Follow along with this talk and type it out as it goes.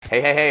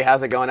Hey,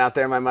 how's it going out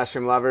there, my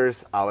mushroom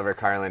lovers? Oliver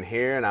Carlin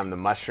here, and I'm the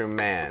Mushroom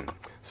Man.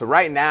 So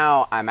right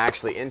now, I'm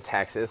actually in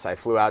Texas. I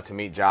flew out to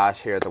meet Josh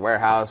here at the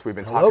warehouse. We've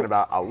been talking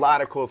about a lot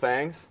of cool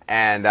things.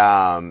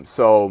 And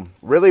so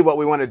really what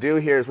we want to do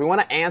here is we want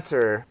to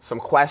answer some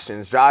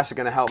questions. Josh is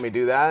going to help me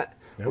do that.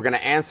 Yep. We're going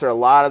to answer a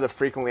lot of the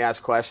frequently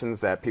asked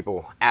questions that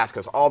people ask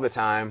us all the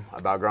time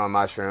about growing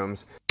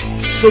mushrooms.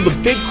 So the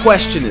big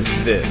question is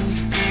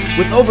this.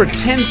 With over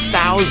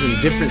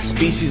 10,000 different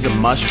species of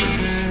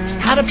mushrooms,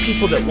 how do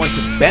people that want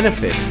to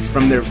benefit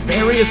from their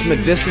various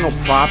medicinal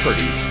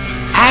properties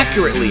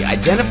accurately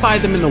identify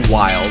them in the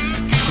wild,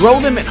 grow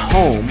them at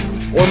home,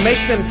 or make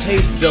them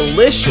taste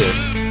delicious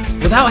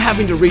without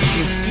having to read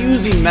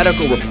confusing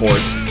medical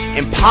reports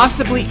and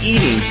possibly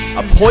eating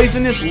a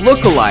poisonous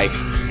look-alike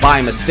by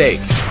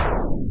mistake?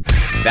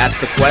 That's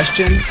the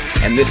question,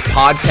 and this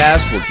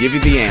podcast will give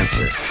you the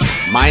answer.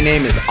 My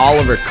name is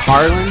Oliver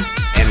Carlin,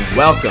 and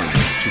welcome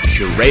to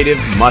Curative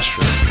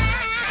Mushroom.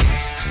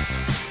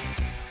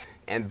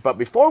 But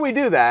before we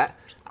do that,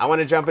 I want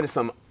to jump into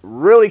some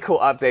really cool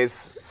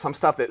updates, some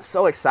stuff that's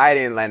so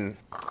exciting. And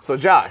so,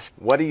 Josh,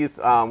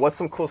 what's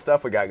some cool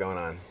stuff we got going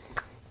on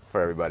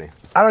for everybody?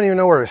 I don't even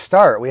know where to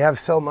start. We have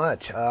so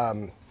much.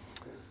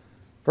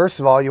 First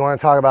of all, you want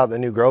to talk about the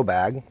new grow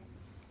bag.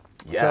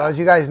 Yeah. So as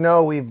you guys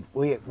know,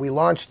 we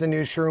launched the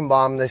new Shroom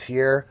Bomb this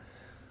year,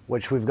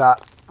 which we've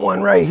got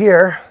one right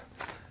here.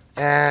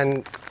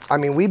 And I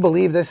mean, we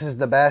believe this is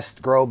the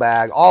best grow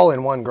bag,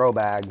 all-in-one grow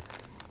bag,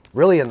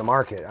 really in the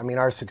market. I mean,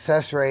 our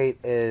success rate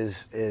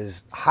is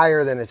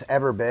higher than it's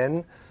ever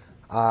been.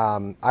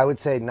 I would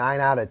say 9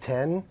 out of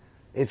 10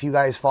 if you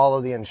guys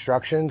follow the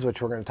instructions,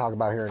 which we're going to talk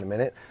about here in a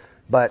minute.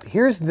 But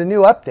here's the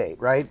new update,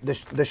 right? The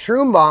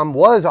Shroom Bomb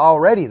was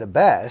already the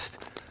best,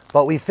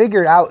 but we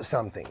figured out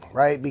something,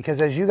 right? Because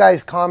as you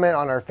guys comment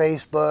on our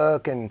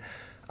Facebook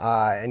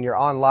and you're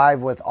on live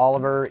with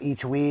Oliver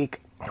each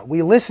week,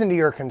 we listen to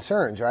your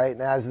concerns, right?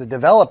 And as the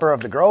developer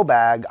of the grow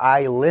bag,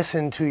 I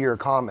listen to your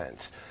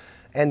comments.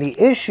 And the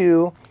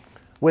issue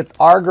with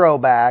our grow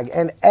bag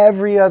and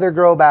every other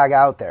grow bag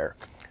out there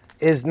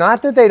is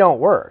not that they don't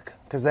work,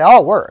 because they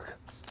all work.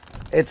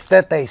 It's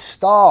that they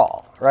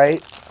stall,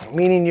 right?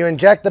 Meaning you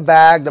inject the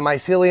bag, the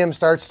mycelium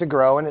starts to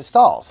grow, and it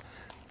stalls.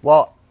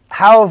 Well,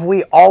 how have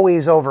we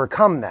always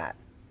overcome that?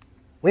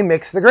 We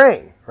mix the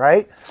grain,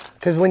 right?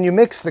 Because when you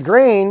mix the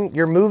grain,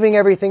 you're moving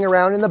everything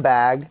around in the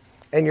bag,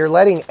 and you're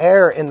letting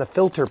air in the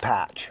filter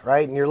patch,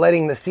 right? And you're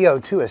letting the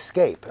CO2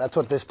 escape. That's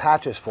what this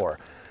patch is for.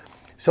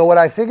 So what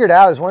I figured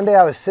out is one day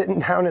I was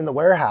sitting down in the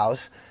warehouse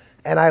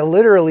and I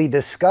literally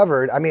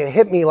discovered, I mean, it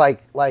hit me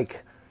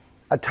like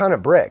a ton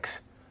of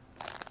bricks.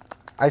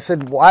 I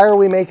said, why are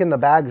we making the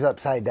bags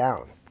upside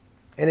down?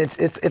 And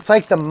it's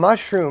like the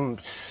mushroom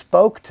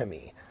spoke to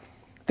me.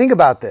 Think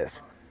about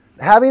this.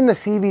 Having the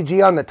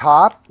CVG on the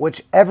top,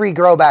 which every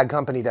grow bag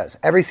company does,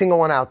 every single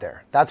one out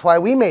there. That's why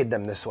we made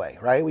them this way,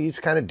 right? We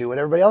just kind of do what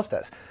everybody else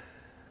does.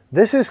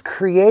 This is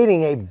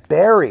creating a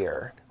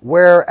barrier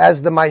where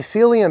as the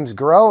mycelium's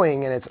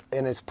growing and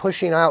it's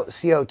pushing out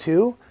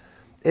CO2,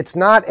 it's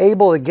not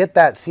able to get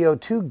that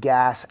CO2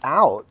 gas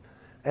out,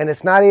 and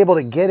it's not able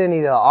to get any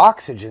of the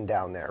oxygen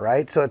down there,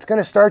 right? So it's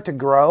going to start to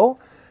grow,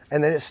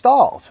 and then it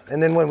stalls.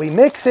 And then when we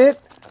mix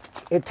it,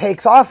 it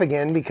takes off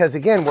again because,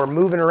 again, we're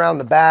moving around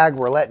the bag,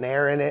 we're letting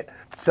air in it.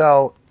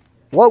 So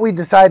what we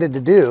decided to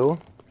do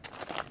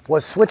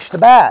was switch the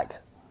bag,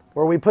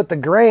 where we put the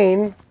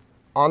grain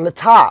on the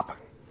top.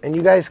 And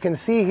you guys can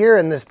see here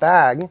in this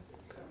bag,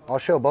 I'll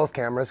show both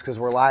cameras because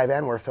we're live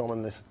and we're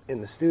filming this in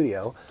the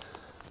studio.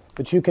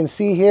 But you can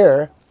see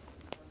here,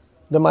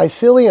 the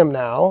mycelium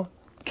now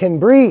can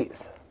breathe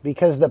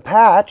because the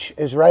patch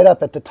is right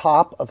up at the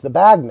top of the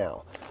bag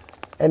now.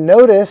 And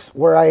notice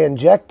where I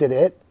injected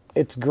it,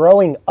 it's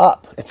growing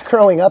up. It's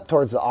growing up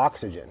towards the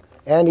oxygen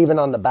and even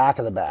on the back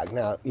of the bag.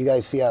 Now, you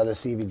guys see how the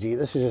CVG,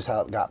 this is just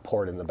how it got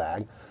poured in the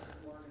bag.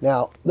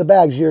 Now, the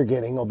bags you're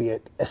getting will be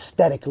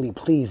aesthetically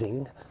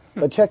pleasing.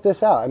 But check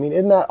this out. I mean,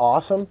 isn't that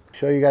awesome?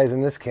 Show you guys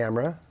in this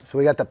camera. So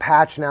we got the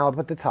patch now up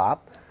at the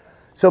top.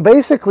 So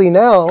basically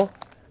now,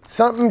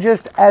 something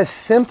just as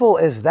simple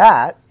as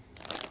that,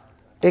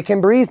 it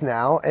can breathe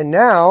now. And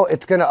now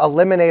it's going to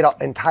eliminate an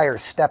entire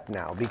step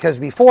now. Because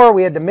before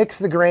we had to mix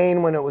the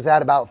grain when it was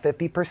at about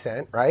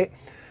 50%, right?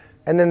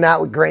 And then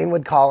that grain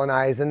would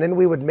colonize. And then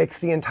we would mix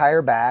the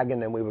entire bag and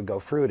then we would go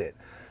fruit it.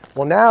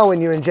 Well, now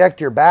when you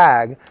inject your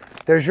bag,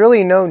 there's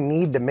really no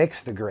need to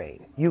mix the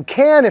grain. You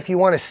can if you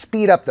want to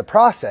speed up the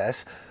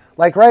process.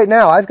 Like right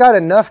now, I've got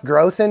enough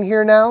growth in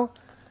here now,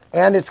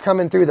 and it's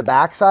coming through the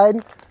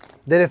backside,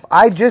 that if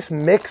I just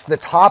mix the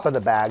top of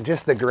the bag,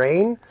 just the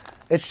grain,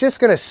 it's just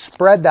going to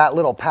spread that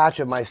little patch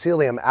of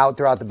mycelium out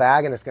throughout the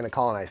bag, and it's going to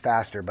colonize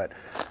faster. But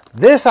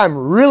this I'm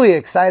really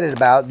excited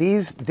about.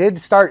 These did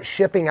start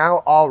shipping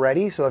out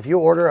already, so if you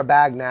order a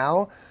bag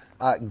now,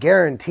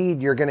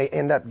 guaranteed you're going to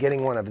end up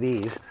getting one of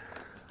these.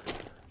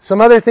 Some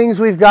other things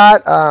we've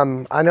got,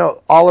 I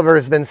know Oliver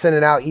has been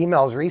sending out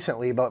emails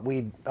recently, but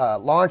we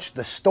launched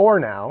the store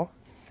now.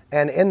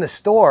 And in the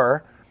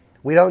store,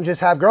 we don't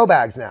just have grow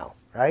bags now,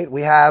 right?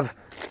 We have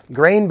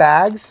grain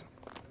bags,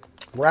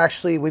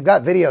 we've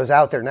got videos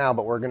out there now,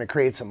 but we're going to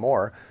create some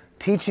more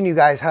teaching you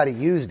guys how to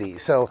use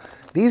these. So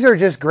these are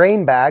just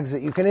grain bags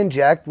that you can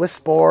inject with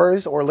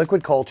spores or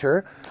liquid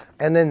culture.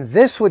 And then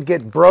this would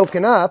get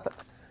broken up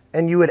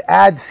and you would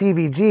add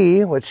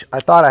CVG, which I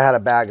thought I had a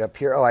bag up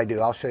here. Oh, I do.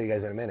 I'll show you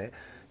guys in a minute.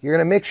 You're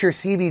going to mix your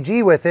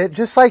CVG with it,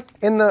 just like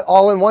in the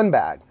all-in-one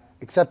bag,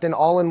 except in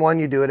all-in-one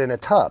you do it in a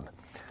tub.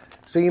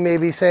 So you may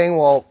be saying,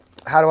 well,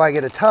 how do I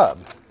get a tub?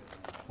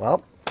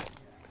 Well,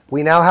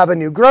 we now have a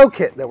new grow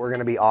kit that we're going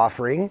to be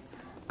offering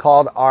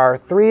called our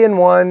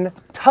 3-in-1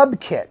 tub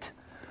kit.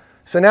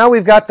 So now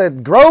we've got the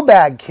grow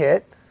bag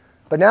kit,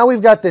 but now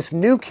we've got this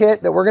new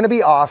kit that we're going to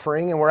be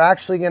offering, and we're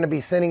actually going to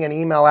be sending an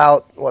email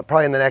out,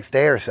 probably in the next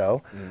day or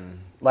so,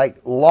 like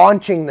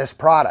launching this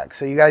product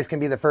so you guys can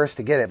be the first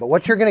to get it. But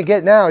what you're going to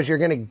get now is you're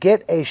going to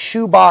get a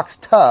shoebox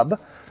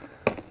tub.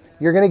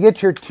 You're going to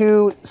get your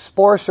 2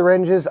 spore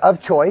syringes of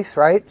choice,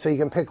 right? So you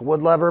can pick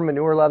wood lover,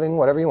 manure loving,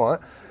 whatever you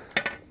want.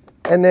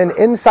 And then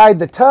inside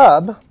the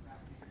tub,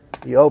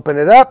 you open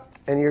it up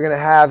and you're going to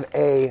have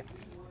a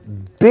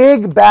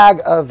big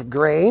bag of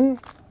grain,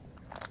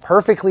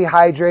 perfectly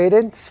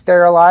hydrated,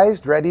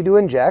 sterilized, ready to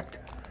inject.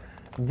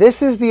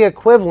 This is the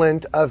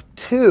equivalent of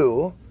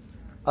 2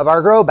 of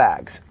our grow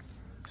bags.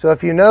 So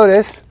if you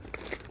notice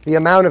the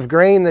amount of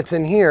grain that's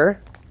in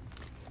here,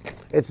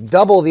 it's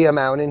double the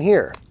amount in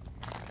here.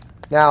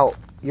 Now,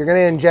 you're going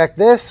to inject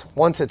this.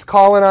 Once it's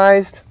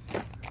colonized,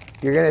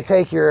 you're going to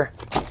take your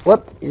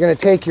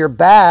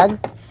bag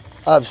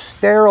of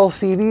sterile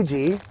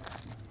CVG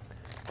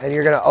and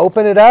you're going to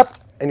open it up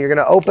and you're going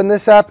to open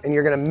this up and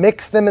you're going to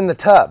mix them in the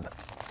tub.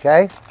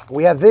 Okay?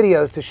 We have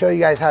videos to show you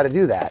guys how to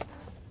do that.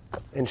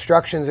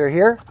 Instructions are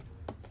here.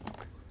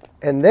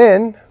 And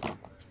then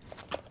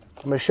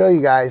I'm going to show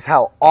you guys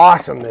how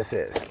awesome this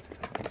is.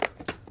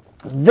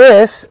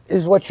 This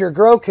is what your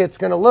grow kit's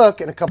going to look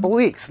like in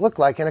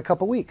a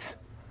couple weeks.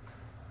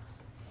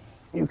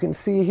 You can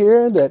see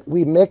here that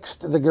we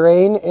mixed the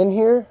grain in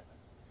here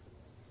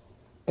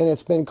and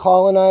it's been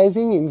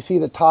colonizing. You can see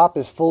the top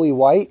is fully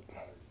white.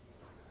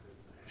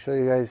 Show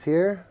you guys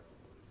here.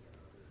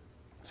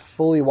 It's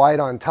fully white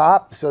on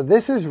top. So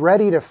this is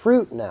ready to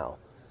fruit now.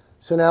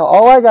 So now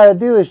all I got to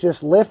do is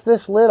just lift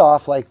this lid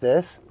off like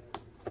this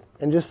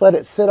and just let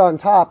it sit on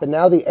top, and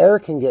now the air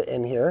can get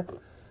in here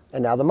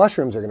and now the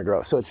mushrooms are going to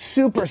grow. So it's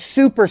super,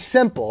 super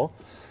simple.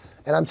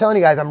 And I'm telling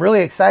you guys, I'm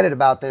really excited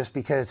about this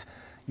because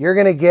you're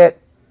going to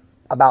get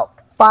about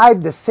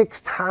 5 to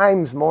 6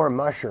 times more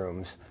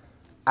mushrooms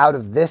out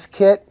of this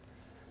kit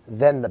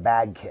than the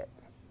bag kit.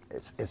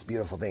 It's a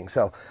beautiful thing.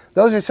 So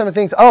those are some of the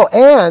things. Oh,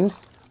 and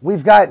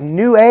we've got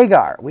new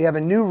agar. We have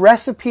a new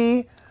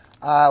recipe.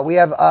 We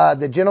have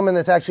the gentleman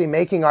that's actually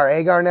making our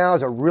agar now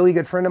is a really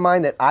good friend of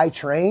mine that I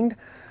trained.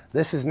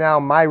 This is now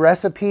my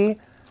recipe.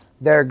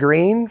 They're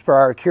green for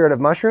our curative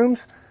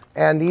mushrooms.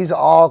 And these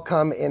all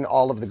come in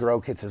all of the grow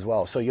kits as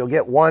well. So you'll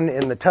get one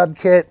in the tub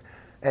kit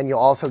and you'll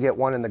also get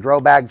one in the grow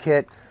bag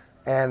kit.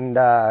 And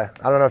I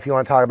don't know if you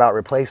want to talk about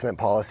replacement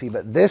policy,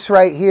 but this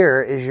right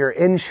here is your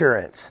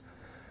insurance.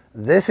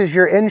 This is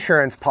your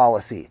insurance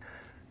policy.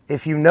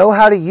 If you know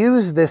how to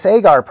use this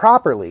agar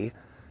properly,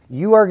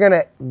 you are going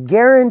to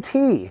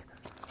guarantee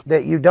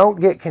that you don't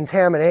get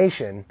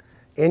contamination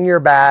in your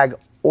bag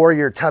or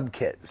your tub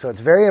kit. So it's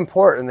very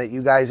important that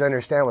you guys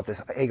understand what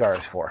this agar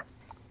is for.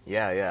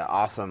 Yeah,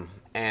 awesome.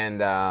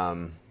 And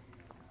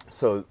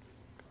so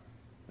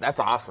that's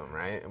awesome,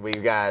 right?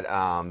 We've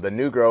got the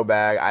new grow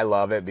bag. I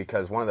love it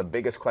because one of the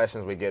biggest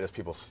questions we get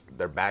is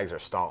their bags are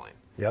stalling.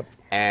 Yep.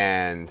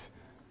 And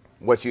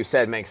what you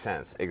said makes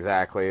sense,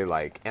 exactly.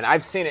 And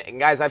I've seen it, and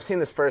guys, I've seen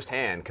this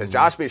firsthand because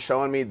Josh be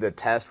showing me the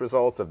test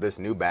results of this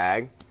new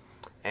bag.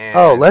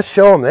 And let's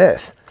show them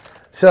this.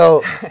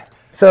 So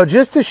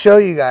just to show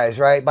you guys,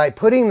 right, by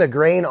putting the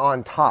grain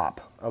on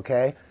top,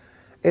 okay,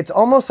 it's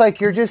almost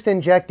like you're just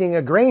injecting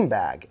a grain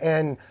bag.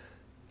 And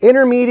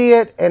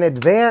intermediate and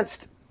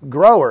advanced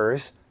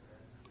growers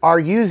are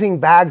using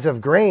bags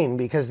of grain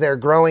because they're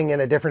growing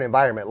in a different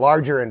environment,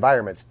 larger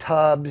environments,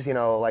 tubs,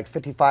 like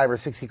 55 or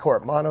 60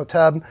 quart mono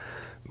tub.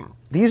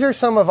 These are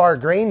some of our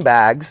grain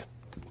bags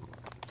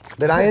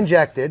that I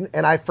injected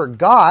and I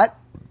forgot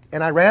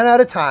and I ran out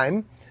of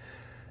time.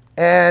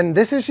 And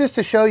this is just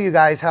to show you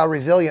guys how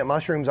resilient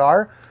mushrooms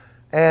are.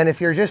 And if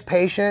you're just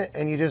patient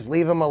and you just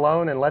leave them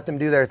alone and let them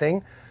do their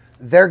thing,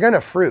 they're going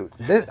to fruit.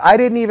 I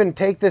didn't even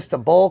take this to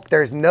bulk.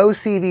 There's no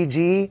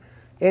CVG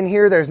in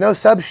here. There's no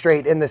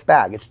substrate in this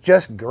bag. It's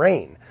just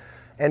grain.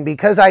 And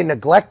because I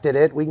neglected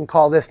it, we can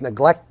call this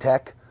neglect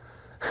tech.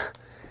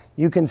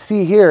 You can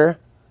see here,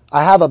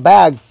 I have a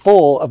bag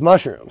full of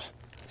mushrooms.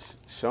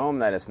 Show them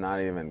that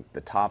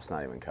the top's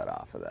not even cut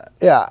off of that.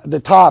 Yeah, the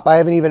top, I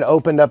haven't even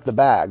opened up the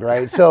bag,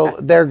 right? So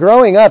they're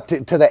growing up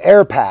to the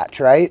air patch,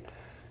 right?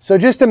 So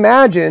just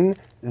imagine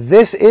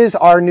this is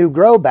our new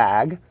grow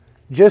bag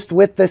just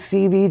with the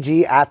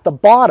CVG at the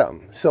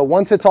bottom. So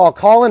once it's all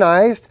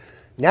colonized,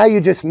 now you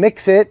just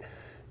mix it.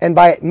 And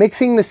by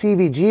mixing the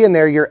CVG in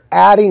there, you're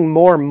adding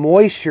more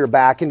moisture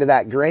back into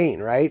that grain,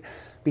 right?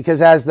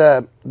 Because as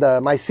the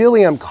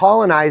mycelium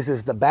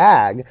colonizes the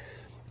bag,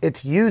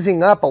 it's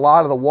using up a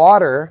lot of the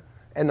water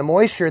and the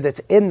moisture that's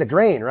in the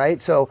grain,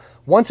 right? So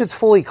once it's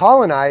fully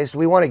colonized,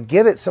 we want to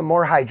give it some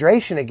more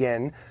hydration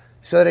again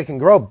so that it can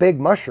grow big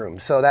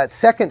mushrooms. So that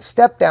second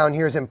step down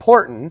here is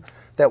important,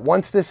 that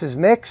once this is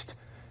mixed,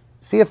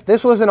 see, if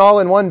this was an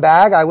all-in-one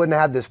bag, I wouldn't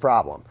have had this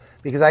problem,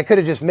 because I could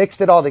have just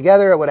mixed it all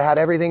together. It would have had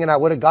everything, and I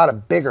would have got a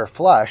bigger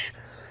flush.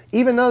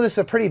 Even though this is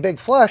a pretty big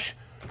flush,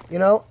 you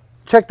know,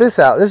 check this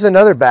out. This is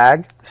another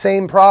bag,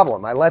 same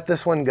problem. I let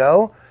this one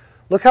go.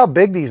 Look how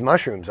big these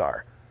mushrooms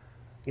are,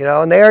 you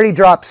know, and they already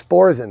dropped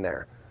spores in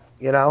there.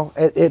 You know,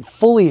 it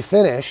fully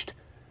finished.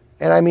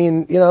 And I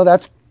mean, you know,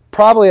 that's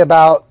probably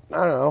about,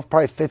 I don't know,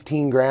 probably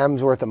 15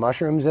 grams worth of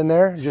mushrooms in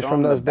there, just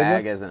from those big ones.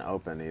 The bag isn't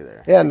open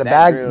either. Yeah, and the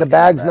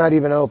bag's not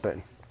even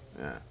open.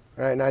 Yeah.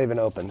 Right, not even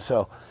open.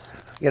 So,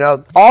 you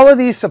know, all of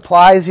these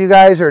supplies, you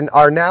guys,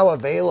 are now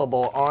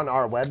available on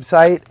our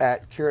website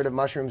at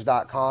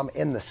curativemushrooms.com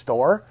in the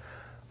store.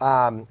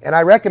 And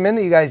I recommend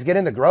that you guys get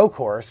in the grow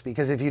course,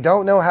 because if you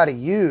don't know how to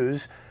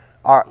use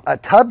a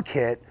tub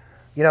kit,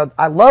 you know,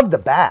 I love the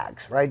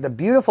bags, right? The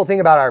beautiful thing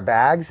about our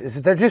bags is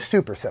that they're just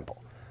super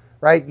simple,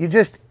 right? You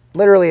just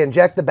literally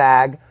inject the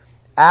bag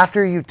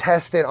after you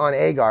test it on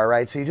agar,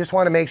 right? So you just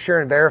want to make sure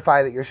and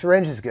verify that your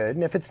syringe is good.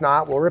 And if it's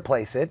not, we'll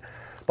replace it.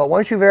 But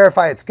once you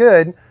verify it's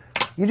good,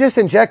 you just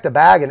inject the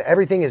bag and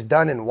everything is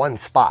done in one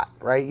spot,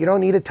 right? You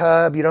don't need a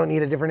tub. You don't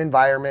need a different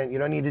environment. You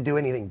don't need to do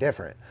anything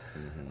different.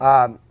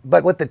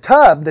 But with the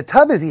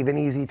tub is even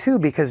easy too,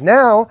 because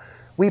now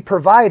we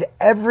provide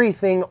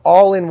everything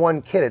all in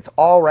one kit. It's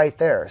all right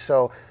there.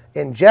 So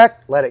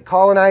inject, let it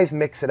colonize,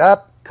 mix it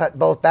up, cut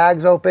both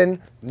bags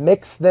open,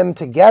 mix them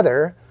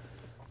together.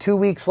 2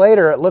 weeks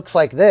later, it looks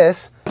like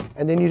this.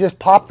 And then you just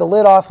pop the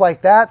lid off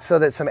like that so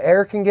that some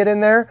air can get in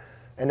there.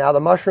 And now the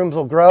mushrooms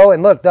will grow.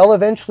 And look, they'll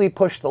eventually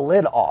push the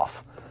lid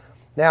off.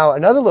 Now,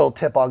 another little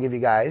tip I'll give you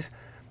guys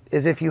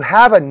is if you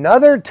have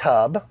another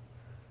tub,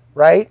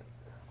 right?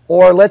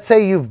 Or let's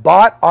say you've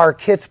bought our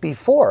kits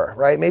before,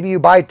 right? Maybe you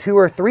buy 2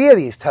 or 3 of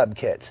these tub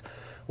kits.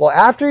 Well,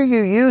 after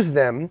you use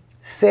them,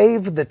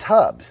 save the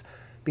tubs.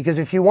 Because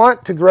if you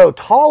want to grow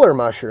taller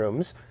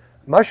mushrooms,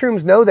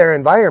 mushrooms know their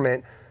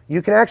environment,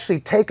 you can actually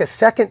take a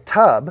second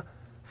tub,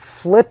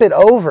 flip it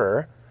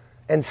over,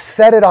 and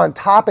set it on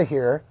top of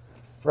here,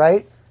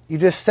 right? You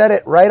just set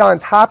it right on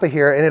top of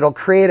here, and it'll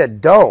create a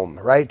dome,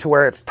 right, to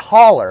where it's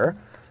taller,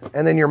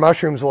 and then your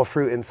mushrooms will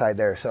fruit inside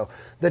there. So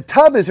the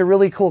tub is a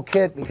really cool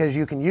kit because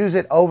you can use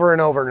it over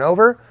and over and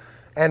over.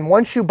 And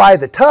once you buy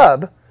the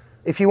tub,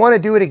 if you want to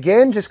do it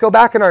again, just go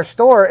back in our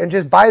store and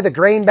just buy the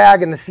grain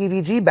bag and the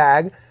CVG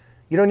bag.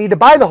 You don't need to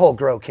buy the whole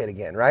grow kit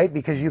again, right?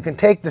 Because you can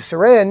take the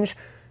syringe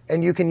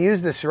and you can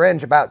use the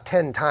syringe about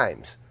 10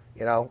 times.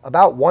 You know,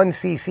 about 1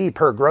 cc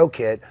per grow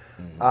kit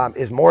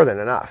is more than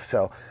enough.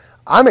 So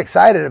I'm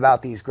excited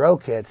about these grow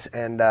kits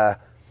and the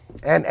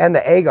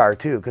agar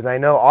too, because I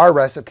know our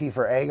recipe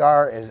for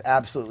agar is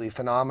absolutely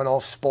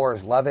phenomenal.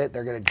 Spores love it.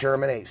 They're going to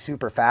germinate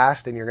super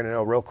fast, and you're going to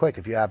know real quick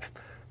if you have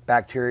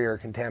bacteria or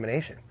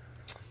contamination.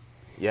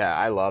 Yeah,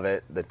 I love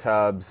it. The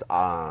tubs,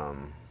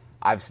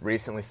 I've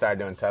recently started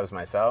doing tubs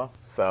myself,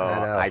 so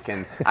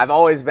I've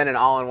always been an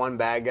all-in-one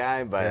bag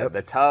guy, but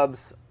the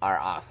tubs are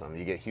awesome.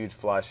 You get huge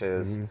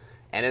flushes,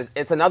 and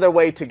it's another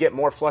way to get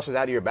more flushes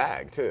out of your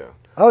bag too.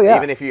 Oh, yeah.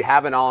 Even if you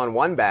have an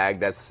all-in-one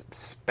bag that's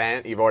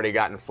spent, you've already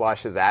gotten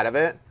flushes out of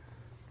it,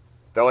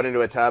 throw it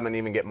into a tub and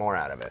even get more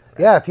out of it.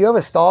 Right? Yeah, if you have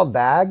a stalled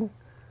bag,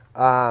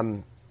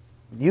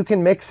 you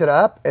can mix it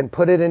up and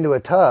put it into a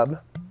tub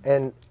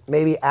and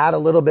maybe add a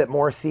little bit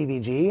more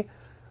CVG,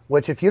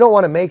 which if you don't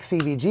want to make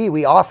CVG,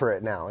 we offer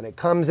it now. And it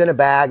comes in a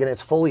bag and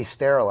it's fully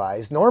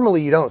sterilized.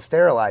 Normally, you don't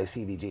sterilize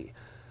CVG,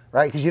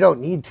 right? Because you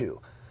don't need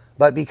to.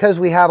 But because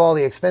we have all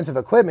the expensive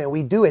equipment,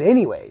 we do it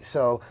anyway.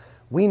 So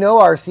we know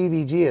our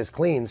CVG is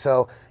clean.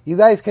 So you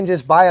guys can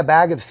just buy a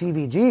bag of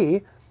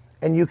CVG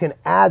and you can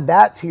add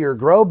that to your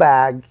grow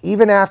bag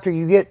even after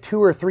you get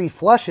 2 or 3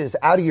 flushes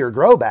out of your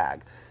grow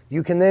bag.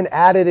 You can then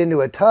add it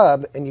into a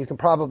tub and you can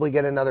probably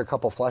get another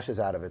couple flushes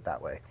out of it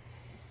that way.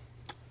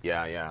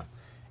 Yeah, yeah.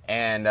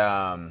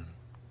 And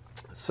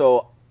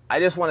so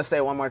I just want to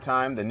say one more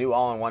time, the new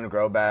all-in-one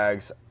grow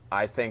bags,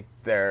 I think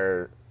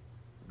they're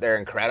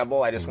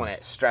incredible. I just want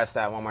to stress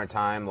that one more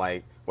time.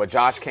 Like what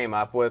Josh came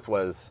up with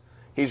was,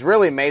 he's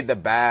really made the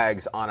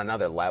bags on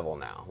another level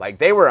now. Like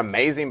they were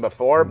amazing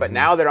before, but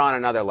now they're on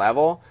another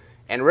level.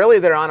 And really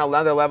they're on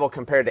another level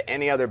compared to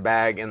any other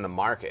bag in the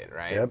market,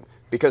 right? Yep.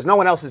 Because no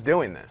one else is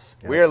doing this.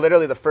 Yep. We are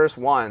literally the first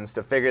ones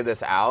to figure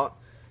this out.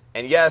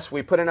 And yes,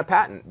 we put in a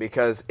patent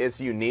because it's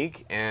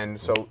unique. And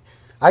so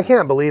I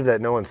can't believe that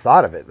no one's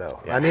thought of it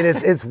though. Yeah. I mean,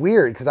 it's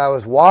weird because I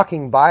was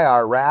walking by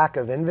our rack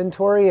of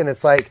inventory and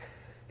it's like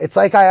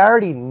I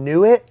already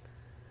knew it,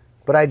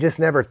 but I just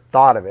never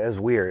thought of it. It was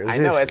weird. I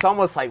know. It's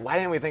almost like, why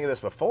didn't we think of this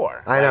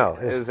before? I know.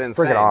 It was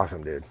insane. Freaking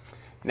awesome, dude.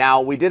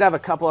 Now, we did have a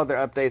couple other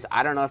updates.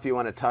 I don't know if you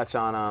want to touch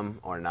on them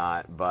or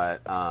not,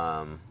 but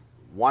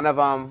one of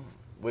them,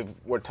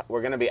 we're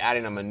going to be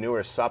adding a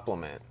manure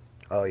supplement.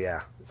 Oh,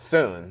 yeah.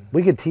 soon.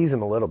 We could tease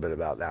him a little bit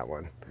about that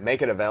one.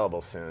 Make it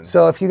available soon.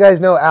 So if you guys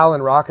know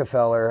Alan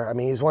Rockefeller, I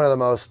mean, he's one of the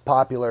most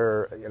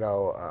popular,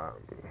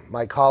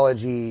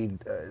 mycology.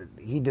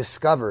 He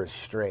discovers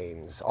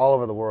strains all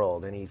over the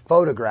world, and he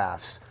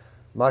photographs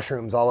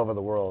mushrooms all over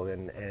the world.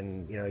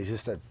 And he's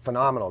just a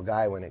phenomenal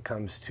guy when it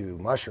comes to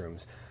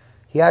mushrooms.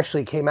 He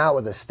actually came out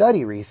with a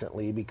study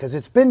recently because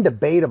it's been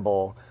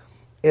debatable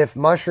if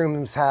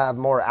mushrooms have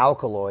more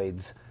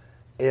alkaloids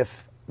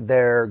if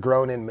they're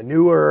grown in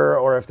manure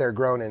or if they're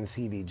grown in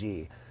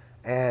CBG.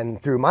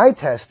 And through my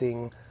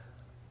testing,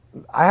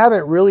 I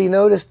haven't really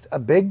noticed a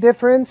big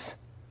difference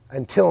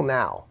until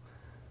now,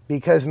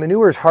 because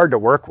manure is hard to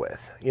work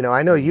with.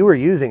 I know you were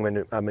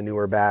using a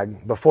manure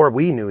bag before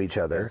we knew each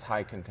other. It's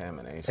high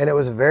contamination. And it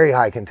was a very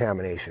high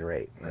contamination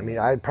rate. I mean,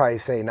 I'd probably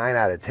say 9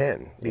 out of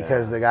 10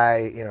 because the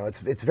guy,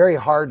 it's very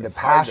hard to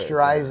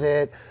pasteurize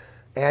it,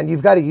 and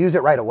you've got to use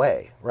it right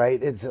away,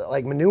 right? It's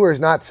like manure is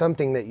not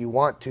something that you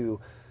want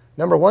to,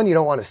 number one, you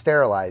don't want to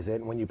sterilize it.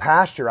 And when you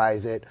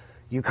pasteurize it,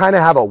 you kind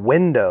of have a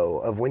window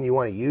of when you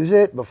want to use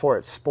it before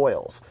it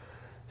spoils.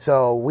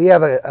 So we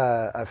have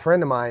a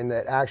friend of mine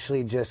that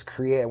actually just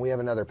created, and we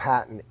have another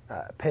patent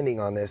pending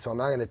on this, so I'm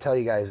not going to tell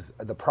you guys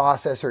the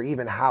process or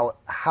even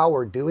how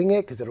we're doing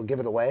it because it'll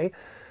give it away.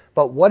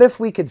 But what if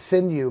we could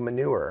send you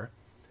manure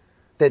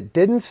that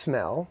didn't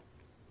smell,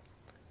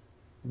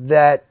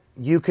 that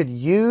you could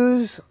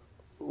use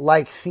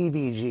like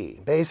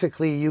CBG?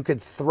 Basically, you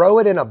could throw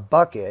it in a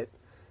bucket,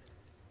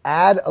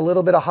 add a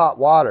little bit of hot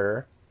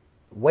water,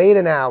 wait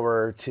an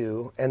hour or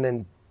two, and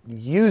then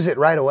use it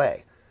right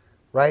away.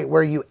 Right,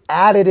 where you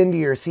add it into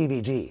your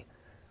CBG,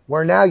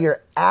 where now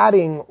you're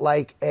adding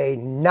like a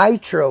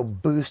nitro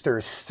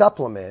booster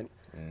supplement,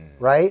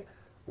 right?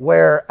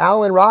 Where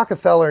Alan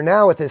Rockefeller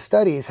now with his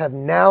studies have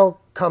now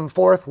come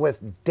forth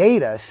with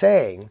data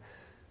saying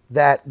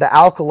that the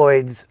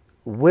alkaloids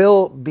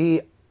will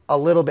be a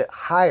little bit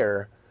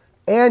higher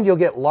and you'll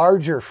get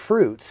larger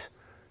fruits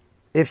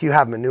if you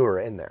have manure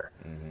in there.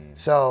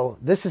 So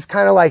this is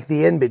kind of like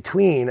the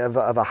in-between of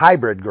a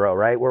hybrid grow,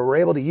 right? Where we're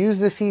able to use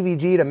the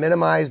CBG to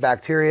minimize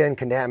bacteria and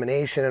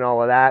contamination and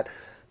all of that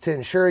to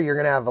ensure you're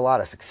going to have a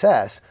lot of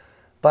success.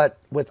 But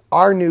with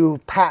our new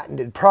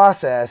patented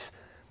process,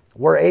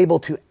 we're able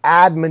to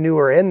add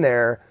manure in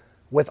there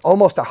with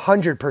almost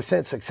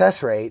 100%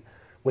 success rate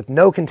with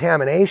no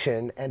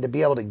contamination, and to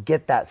be able to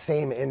get that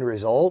same end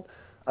result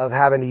of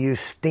having to use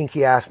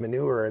stinky ass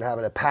manure and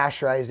having to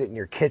pasteurize it in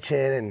your kitchen.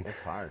 And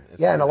it's hard.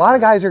 And a lot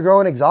of guys are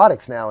growing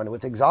exotics now, and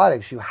with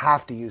exotics you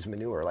have to use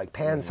manure, like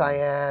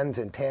pancyans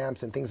and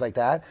tamps and things like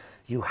that.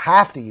 You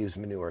have to use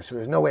manure, so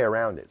there's no way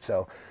around it.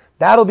 So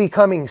that'll be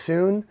coming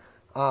soon.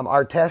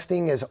 Our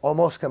testing is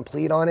almost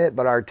complete on it,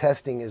 but our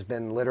testing has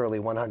been literally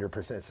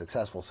 100%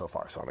 successful so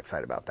far, so I'm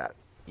excited about that.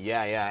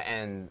 Yeah,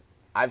 and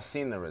I've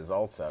seen the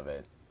results of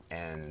it,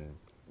 and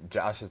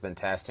Josh has been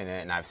testing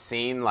it, and I've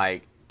seen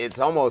it's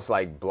almost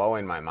like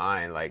blowing my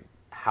mind, like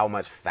how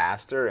much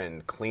faster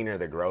and cleaner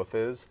the growth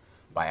is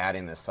by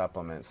adding this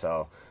supplement.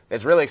 So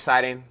it's really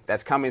exciting.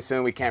 That's coming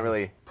soon. We can't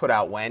really put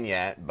out when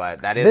yet,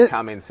 but that is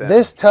coming soon.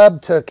 This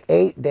tub took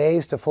 8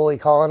 days to fully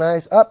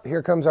colonize.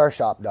 Here comes our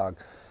shop dog.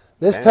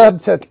 This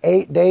tub took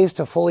 8 days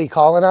to fully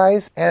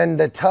colonize, and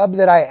the tub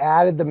that I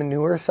added the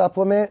manure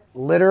supplement,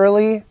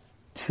 literally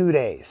 2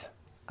 days.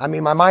 I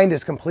mean, my mind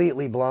is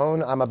completely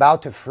blown. I'm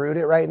about to fruit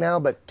it right now,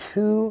 but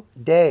 2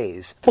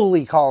 days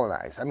fully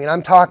colonized. I mean,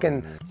 I'm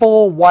talking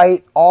full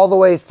white all the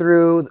way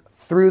through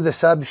the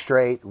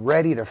substrate,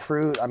 ready to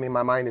fruit. I mean,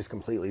 my mind is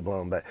completely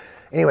blown. But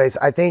anyways,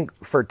 I think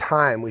for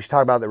time, we should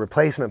talk about the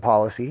replacement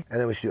policy, and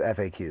then we should do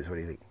FAQs. What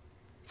do you think?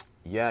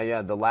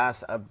 Yeah. The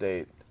last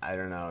update, I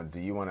don't know. Do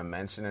you want to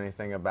mention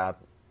anything about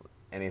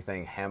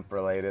anything hemp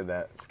related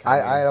that's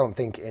coming? I don't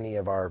think any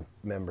of our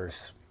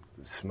members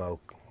smoke.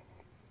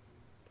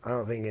 I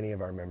don't think any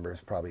of our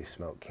members probably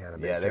smoke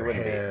cannabis. Yeah, they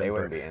wouldn't be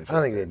interested. I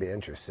don't think they'd be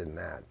interested in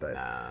that. But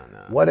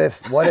no. What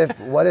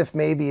if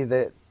maybe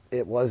that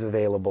it was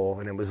available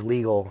and it was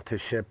legal to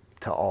ship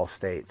to all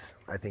states?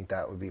 I think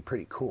that would be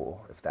pretty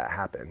cool if that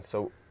happened.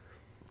 So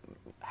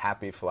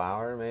Happy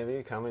Flower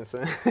maybe coming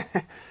soon?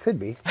 Could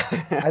be.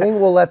 I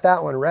think we'll let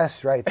that one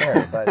rest right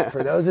there. But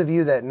for those of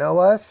you that know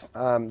us,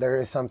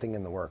 there is something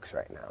in the works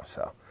right now.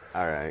 So.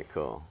 All right,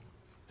 cool.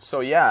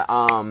 So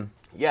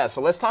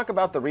so let's talk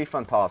about the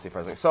refund policy for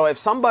a second. So if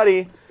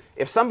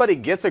somebody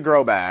gets a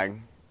grow bag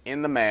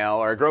in the mail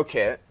or a grow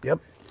kit,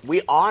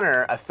 we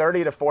honor a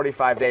 30 to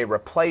 45 day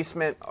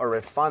replacement or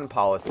refund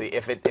policy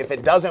if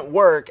it doesn't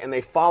work and they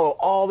follow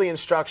all the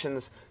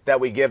instructions that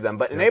we give them.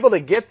 But able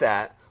to get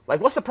that,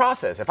 what's the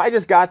process? If I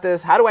just got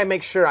this, how do I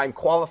make sure I'm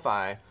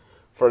qualified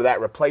for that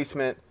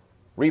replacement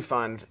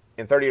refund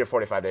in 30 to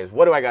 45 days?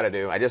 What do I got to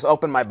do? I just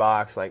open my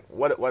box.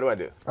 What do I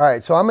do? All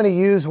right, so I'm going to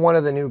use one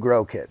of the new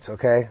grow kits,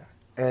 okay?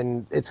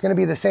 And it's going to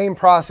be the same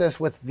process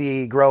with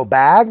the grow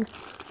bag.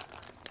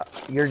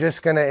 You're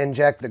just going to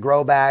inject the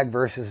grow bag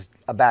versus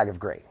a bag of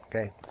grain,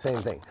 okay?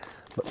 Same thing.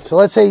 So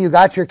let's say you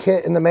got your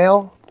kit in the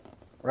mail,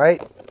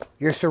 right?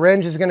 Your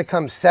syringe is going to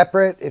come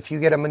separate if you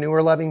get a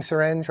manure-loving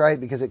syringe, right?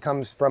 Because it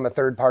comes from a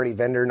third-party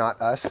vendor,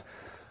 not us.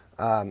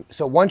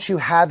 So once you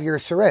have your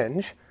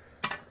syringe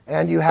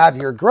and you have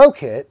your grow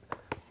kit,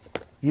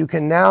 you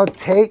can now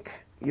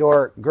take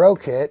your grow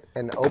kit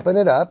and open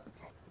it up.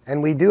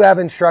 And we do have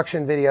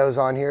instruction videos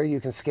on here.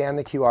 You can scan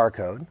the QR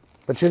code.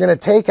 But you're going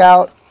to take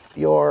out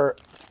your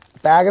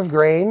bag of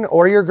grain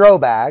or your grow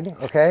bag,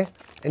 okay?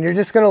 And you're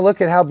just going to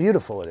look at how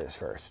beautiful it is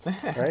first,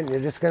 right? You're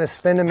just going to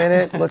spend a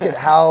minute, look at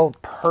how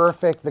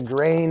perfect the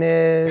grain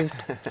is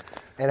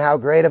and how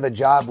great of a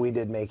job we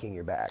did making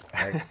your bag,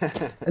 right?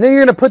 And then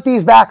you're going to put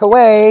these back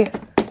away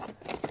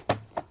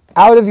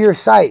out of your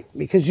sight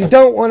because you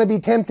don't want to be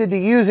tempted to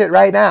use it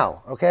right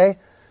now, okay?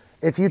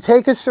 If you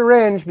take a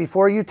syringe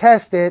before you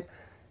test it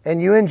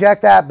and you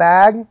inject that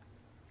bag,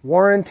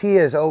 warranty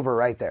is over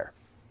right there.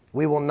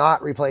 We will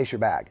not replace your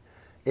bag.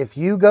 If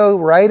you go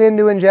right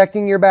into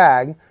injecting your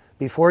bag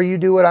before you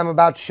do what I'm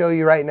about to show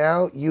you right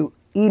now, you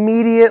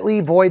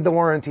immediately void the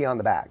warranty on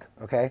the bag,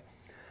 okay?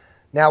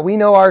 Now, we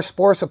know our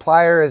Spore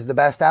supplier is the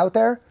best out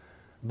there,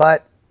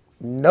 but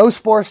no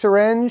Spore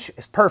syringe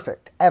is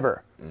perfect,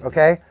 ever,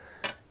 okay?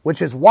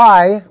 Which is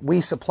why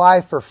we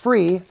supply for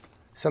free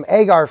some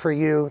agar for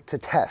you to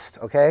test,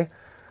 okay?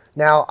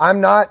 Now,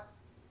 I'm not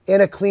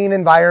in a clean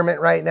environment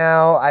right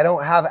now. I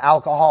don't have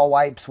alcohol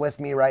wipes with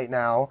me right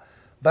now,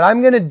 but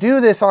I'm gonna do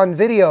this on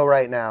video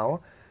right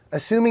now,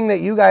 assuming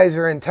that you guys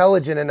are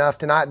intelligent enough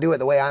to not do it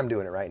the way I'm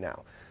doing it right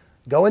now.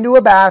 Go into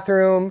a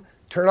bathroom,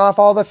 turn off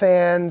all the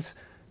fans,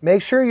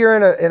 make sure you're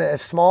in a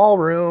small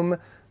room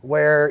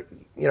where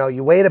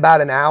you wait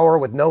about an hour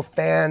with no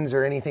fans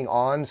or anything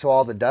on so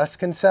all the dust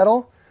can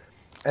settle.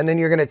 And then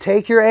you're gonna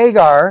take your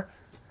agar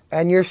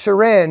and your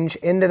syringe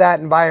into that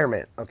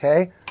environment,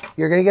 okay?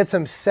 You're gonna get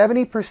some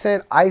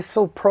 70%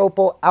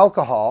 isopropyl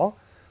alcohol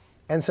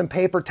and some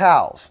paper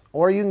towels,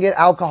 or you can get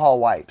alcohol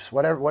wipes,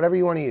 whatever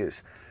you wanna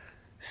use.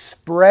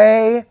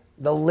 Spray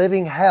the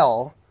living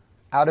hell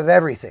out of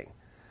everything.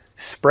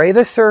 Spray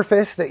the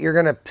surface that you're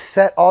gonna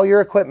set all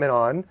your equipment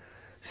on.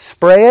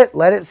 Spray it,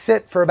 let it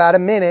sit for about a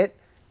minute,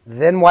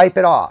 then wipe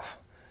it off.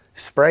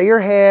 Spray your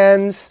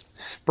hands,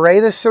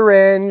 spray the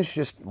syringe,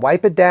 just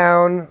wipe it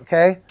down,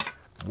 okay?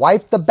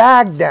 Wipe the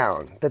bag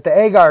down that the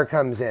agar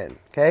comes in,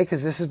 okay?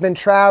 Because this has been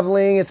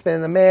traveling, it's been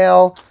in the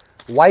mail.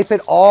 Wipe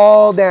it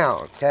all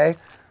down, okay?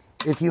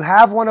 If you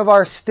have one of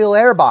our still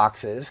air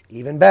boxes,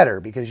 even better,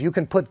 because you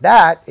can put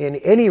that in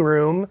any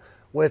room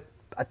with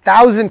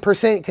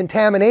 1,000%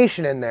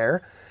 contamination in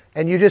there,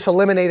 and you just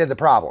eliminated the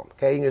problem,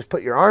 okay? You can just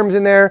put your arms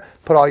in there,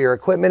 put all your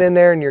equipment in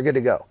there, and you're good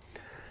to go.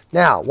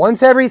 Now,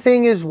 once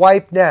everything is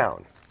wiped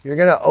down, you're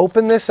gonna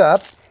open this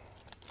up,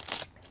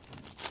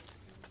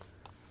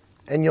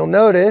 and you'll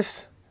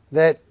notice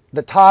that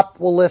the top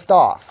will lift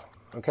off,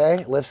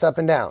 okay? It lifts up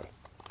and down.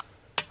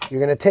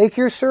 You're gonna take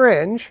your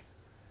syringe,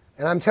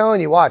 and I'm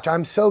telling you, watch,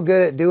 I'm so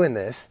good at doing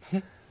this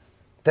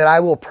that I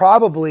will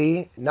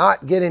probably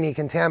not get any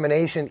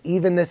contamination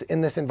even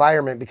in this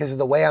environment because of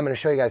the way I'm gonna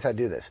show you guys how to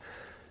do this.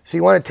 So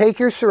you wanna take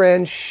your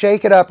syringe,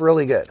 shake it up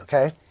really good,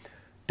 okay?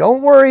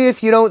 Don't worry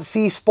if you don't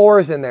see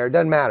spores in there, it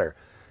doesn't matter.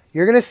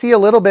 You're gonna see a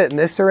little bit in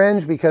this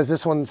syringe because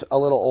this one's a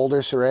little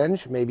older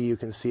syringe. Maybe you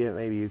can see it,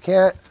 maybe you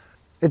can't.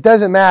 It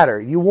doesn't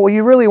matter. You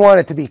really want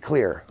it to be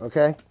clear,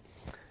 okay?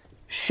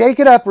 Shake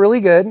it up really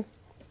good.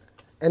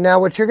 And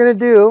now what you're gonna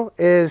do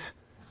is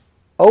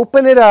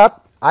open it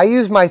up. I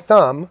use my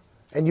thumb,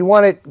 and you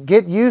wanna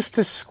get used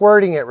to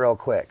squirting it real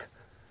quick.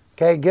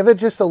 Okay, give it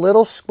just a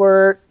little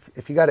squirt.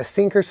 If you got a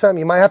sink or something,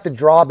 you might have to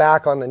draw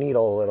back on the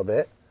needle a little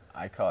bit.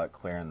 I call it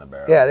clearing the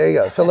barrel. Yeah, there you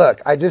go. So look,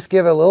 I just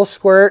give it a little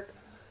squirt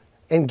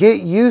and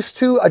get used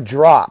to a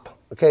drop.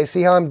 Okay,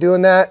 see how I'm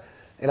doing that?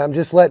 And I'm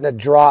just letting a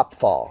drop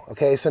fall.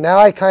 Okay, so now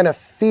I kind of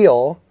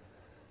feel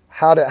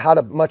how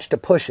much to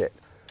push it.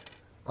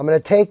 I'm gonna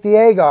take the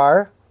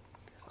agar,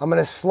 I'm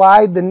gonna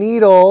slide the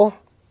needle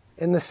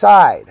in the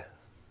side.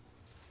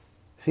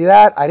 See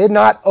that? I did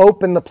not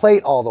open the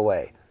plate all the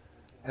way.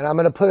 And I'm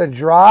gonna put a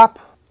drop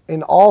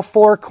in all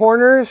four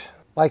corners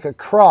like a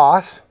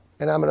cross,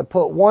 and I'm gonna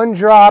put one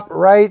drop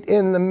right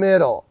in the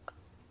middle.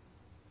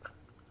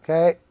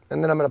 Okay,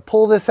 and then I'm gonna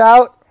pull this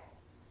out,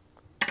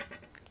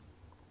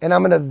 and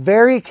I'm gonna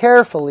very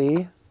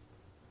carefully,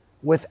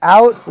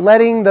 without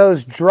letting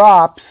those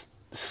drops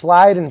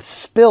slide and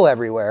spill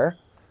everywhere,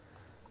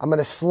 I'm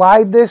gonna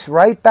slide this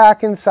right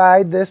back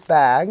inside this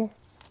bag.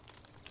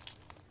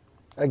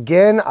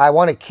 Again, I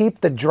wanna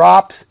keep the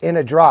drops in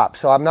a drop,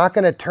 so I'm not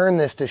gonna turn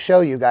this to show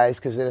you guys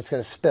because then it's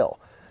gonna spill.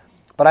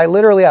 But I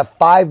literally have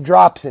 5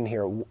 drops in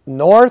here.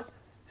 North,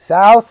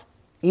 south,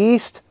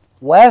 east,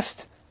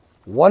 west,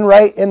 one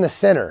right in the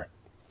center,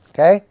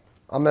 okay?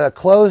 I'm gonna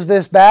close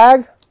this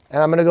bag,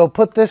 and I'm gonna go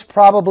put this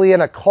probably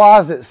in a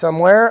closet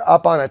somewhere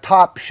up on a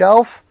top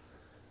shelf.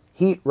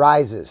 Heat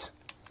rises.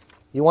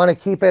 You wanna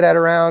keep it at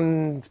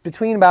around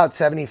between about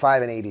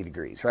 75 and 80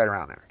 degrees, right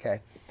around there,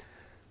 okay?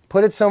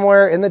 Put it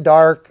somewhere in the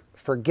dark,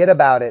 forget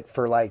about it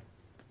for like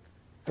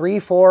 3,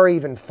 4,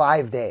 even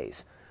 5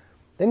 days.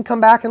 Then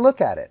come back and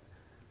look at it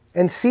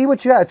and see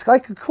what you have. It's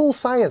like a cool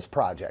science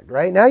project,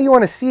 right? Now you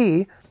wanna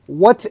see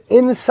what's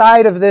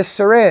inside of this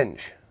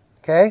syringe,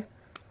 okay?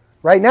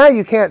 Right now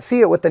you can't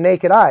see it with the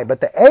naked eye,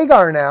 but the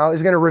agar now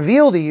is going to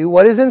reveal to you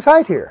what is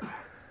inside here.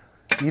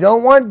 You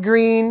don't want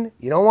green,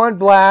 you don't want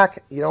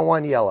black, you don't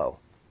want yellow.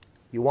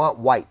 You want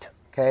white,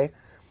 okay?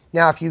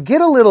 Now if you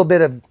get a little bit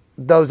of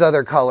those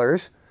other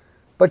colors,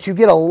 but you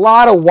get a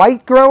lot of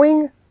white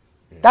growing,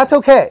 that's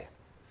okay.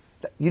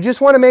 You just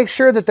want to make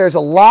sure that there's a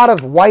lot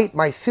of white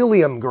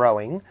mycelium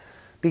growing,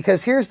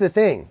 because here's the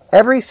thing.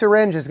 Every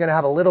syringe is going to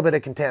have a little bit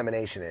of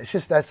contamination. It's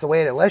just, that's the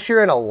way it is. Unless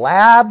you're in a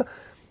lab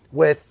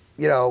with,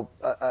 you know,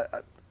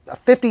 a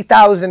 $50,000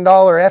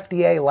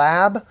 FDA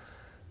lab,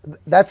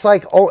 that's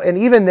like, oh, and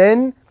even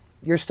then,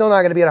 you're still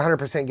not going to be at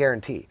 100%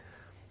 guarantee.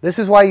 This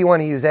is why you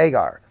want to use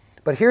agar.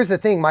 But here's the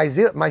thing,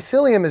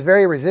 mycelium is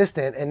very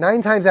resistant, and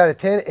 9 times out of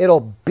 10,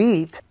 it'll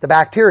beat the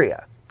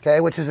bacteria, okay?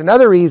 Which is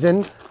another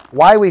reason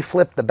why we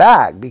flipped the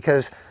bag,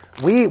 because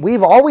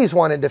we've always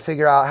wanted to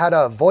figure out how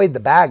to avoid the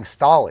bag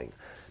stalling.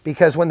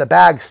 Because when the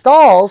bag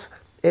stalls,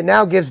 it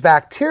now gives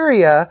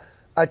bacteria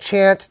a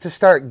chance to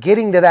start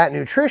getting to that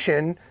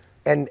nutrition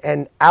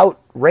and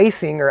out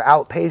racing or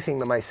outpacing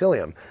the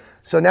mycelium.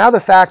 So now the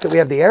fact that we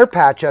have the air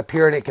patch up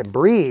here and it can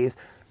breathe,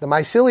 the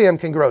mycelium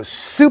can grow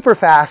super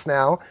fast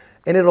now,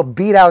 and it'll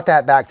beat out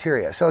that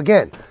bacteria. So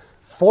again,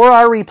 for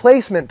our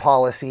replacement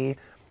policy,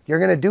 you're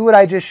going to do what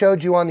I just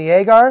showed you on the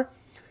agar,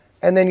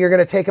 and then you're going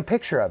to take a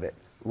picture of it.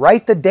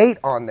 Write the date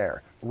on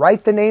there.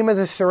 Write the name of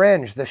the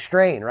syringe, the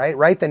strain, right?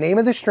 Write the name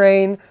of the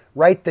strain,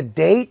 write the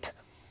date,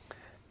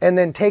 and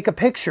then take a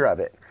picture of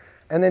it.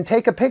 And then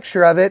take a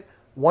picture of it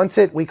once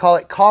we call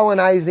it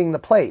colonizing the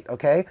plate,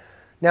 okay?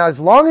 Now, as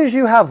long as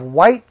you have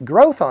white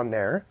growth on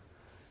there,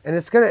 and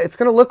it's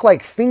gonna look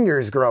like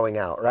fingers growing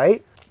out,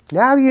 right?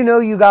 Now you know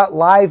you got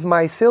live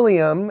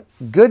mycelium,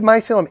 good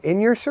mycelium in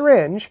your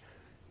syringe.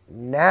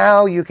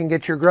 Now you can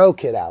get your grow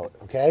kit out,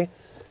 okay?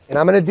 And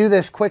I'm going to do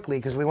this quickly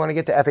because we want to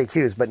get to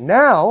FAQs. But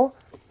now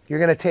you're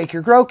going to take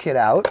your grow kit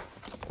out.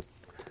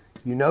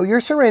 You know your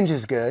syringe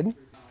is good.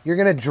 You're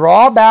going to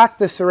draw back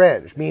the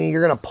syringe, meaning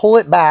you're going to pull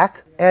it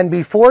back. And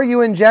before you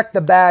inject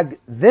the bag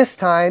this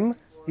time,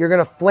 you're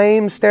going to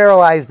flame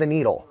sterilize the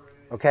needle,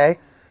 okay?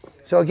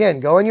 So again,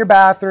 go in your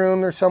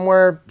bathroom or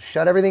somewhere,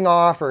 shut everything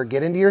off, or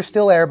get into your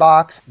still air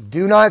box.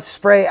 Do not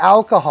spray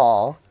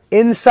alcohol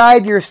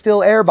inside your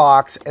still air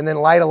box and then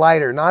light a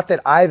lighter. Not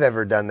that I've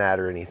ever done that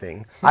or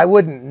anything. I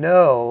wouldn't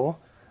know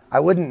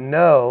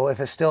if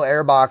a still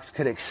air box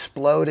could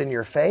explode in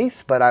your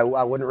face, but I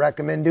wouldn't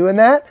recommend doing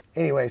that.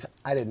 Anyways,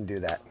 I didn't do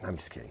that. I'm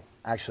just kidding.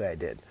 Actually, I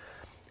did.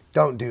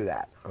 Don't do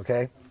that,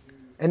 okay?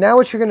 And now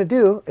what you're gonna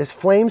do is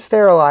flame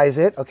sterilize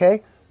it,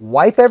 okay?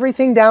 Wipe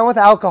everything down with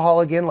alcohol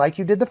again like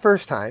you did the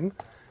first time.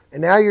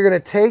 And now you're gonna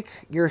take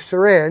your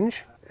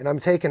syringe, and I'm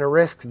taking a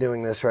risk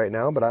doing this right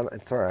now, but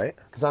it's all right.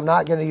 Because I'm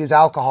not going to use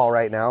alcohol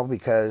right now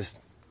because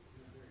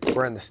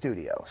we're in the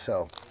studio.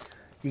 So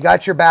you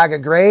got your bag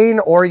of grain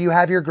or you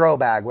have your grow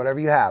bag,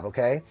 whatever you have,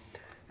 okay?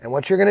 And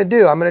what you're going to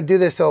do, I'm going to do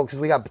this because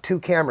we got 2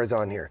 cameras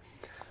on here.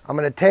 I'm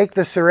going to take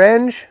the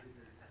syringe.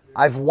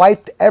 I've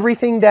wiped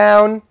everything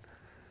down.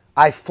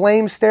 I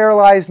flame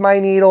sterilized my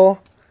needle.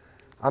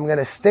 I'm going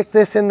to stick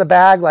this in the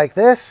bag like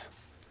this.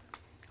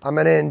 I'm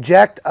going to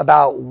inject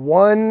about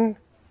 1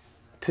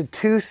 to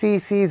 2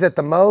 cc's at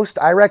the most.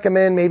 I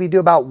recommend maybe do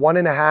about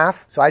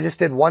 1.5. So I just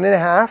did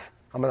 1.5.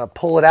 I'm gonna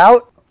pull it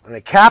out, I'm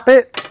gonna cap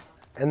it,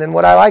 and then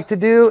what I like to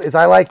do is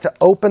I like to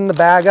open the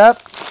bag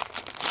up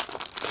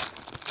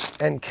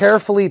and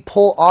carefully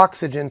pull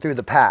oxygen through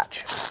the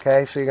patch.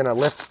 Okay, so you're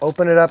gonna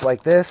open it up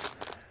like this,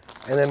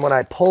 and then when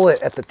I pull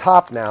it at the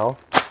top now,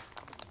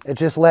 it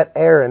just let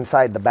air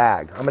inside the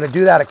bag. I'm gonna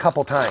do that a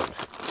couple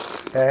times.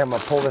 Okay, I'm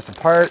gonna pull this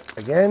apart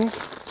again.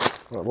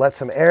 I'm gonna let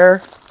some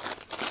air.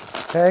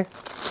 Okay.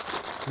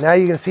 Now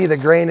you can see the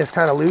grain is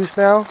kind of loose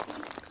now.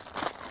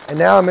 And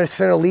now I'm just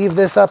going to leave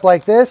this up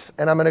like this,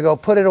 and I'm going to go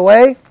put it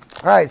away.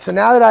 All right, so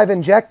now that I've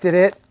injected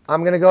it,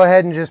 I'm going to go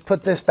ahead and just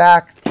put this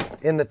back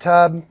in the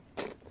tub.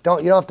 You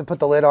don't have to put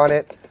the lid on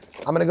it.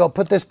 I'm going to go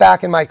put this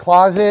back in my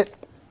closet,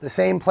 the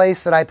same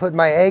place that I put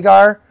my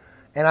agar,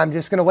 and I'm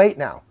just going to wait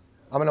now.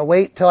 I'm going to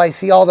wait till I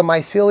see all the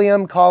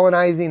mycelium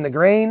colonizing the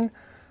grain.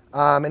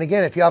 And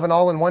again, if you have an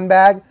all-in-one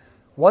bag,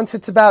 once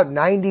it's about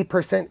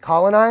 90%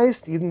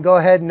 colonized, you can go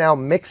ahead and now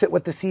mix it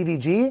with the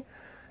CVG.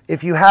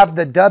 If you have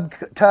the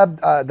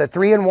the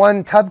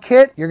 3-in-1 tub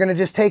kit, you're gonna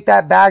just take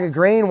that bag of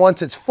grain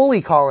once it's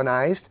fully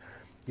colonized.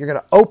 You're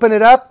gonna open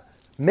it up,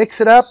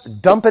 mix it up,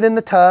 dump it in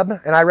the tub,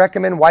 and I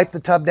recommend wipe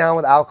the tub down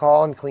with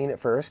alcohol and clean it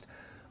first.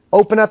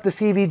 Open up the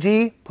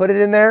CVG, put it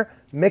in there,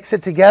 mix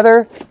it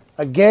together.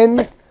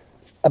 Again,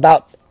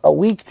 about a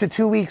week to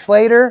 2 weeks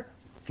later,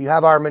 if you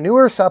have our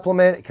manure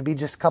supplement, it could be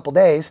just a couple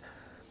days,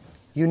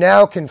 you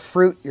now can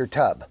fruit your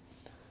tub.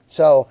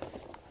 So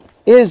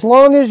as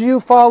long as you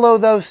follow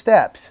those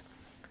steps,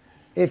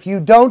 if you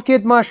don't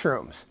get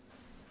mushrooms,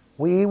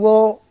 we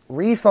will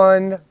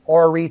refund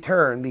or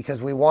return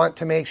because we want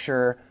to make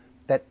sure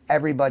that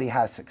everybody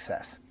has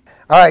success.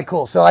 All right,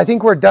 cool. So I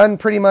think we're done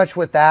pretty much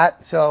with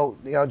that. So,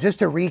 just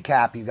to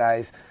recap, you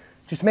guys,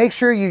 just make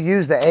sure you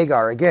use the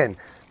agar. Again,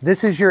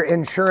 this is your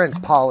insurance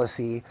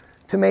policy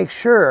to make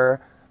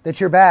sure that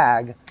your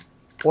bag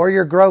or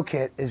your grow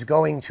kit is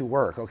going to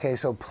work. Okay,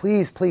 so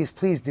please, please,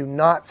 please do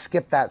not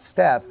skip that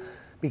step,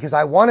 because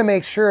I want to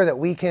make sure that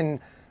we can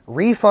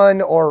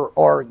refund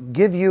or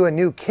give you a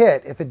new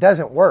kit if it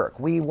doesn't work.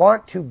 We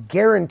want to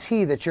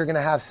guarantee that you're going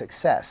to have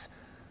success.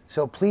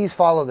 So please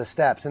follow the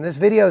steps. And this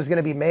video is going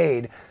to be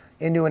made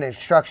into an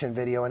instruction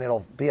video, and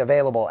it'll be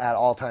available at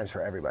all times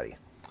for everybody.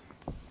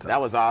 That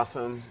was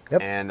awesome.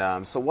 Yep.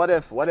 And so what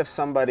if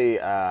somebody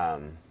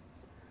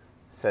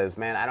says,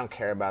 man, I don't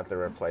care about the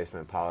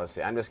replacement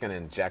policy. I'm just going to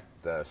inject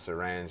the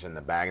syringe in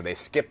the bag. They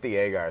skip the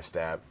agar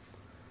step.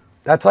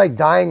 That's like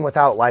dying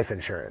without life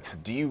insurance.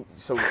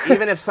 So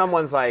even if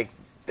someone's like,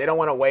 they don't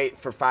want to wait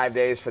for 5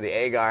 days for the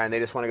agar and they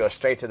just want to go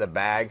straight to the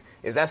bag,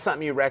 is that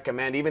something you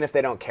recommend, even if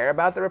they don't care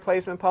about the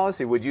replacement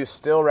policy? Would you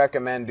still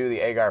recommend do the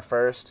agar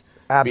first?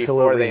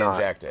 Absolutely before they not.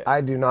 Inject it?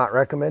 I do not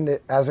recommend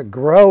it. As a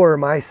grower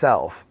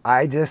myself,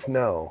 I just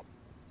know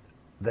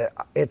that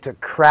it's a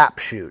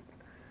crapshoot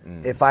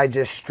if I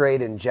just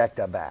straight inject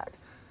a bag.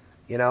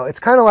 You know, it's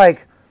kind of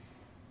like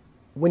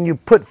when you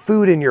put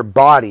food in your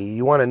body,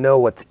 you want to know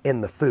what's in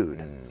the food.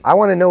 I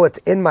want to know what's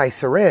in my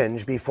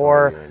syringe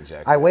before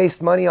I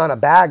waste money on a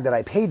bag that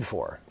I paid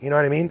for. You know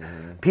what I mean?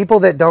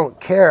 People that don't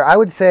care, I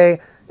would say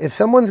if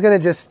someone's going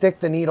to just stick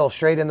the needle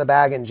straight in the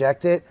bag,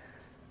 inject it,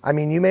 I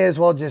mean, you may as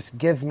well just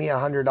give me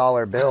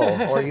 $100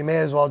 bill, or you may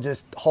as well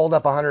just hold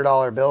up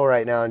 $100 bill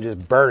right now and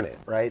just burn it,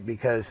 right?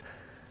 Because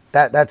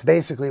that's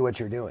basically what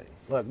you're doing.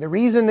 Look, the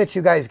reason that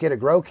you guys get a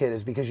grow kit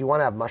is because you want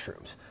to have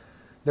mushrooms.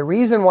 The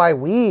reason why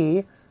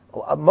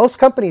most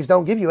companies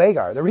don't give you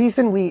agar. The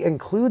reason we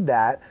include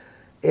that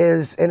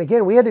is, and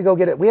again, we had to go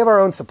get it. We have our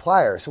own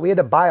supplier, so we had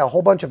to buy a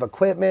whole bunch of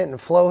equipment and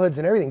flow hoods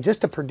and everything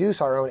just to produce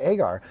our own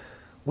agar.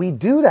 We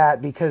do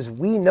that because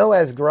we know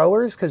as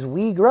growers, because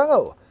we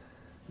grow,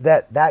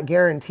 that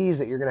guarantees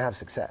that you're going to have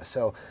success.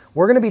 So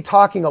we're going to be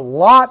talking a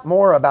lot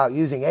more about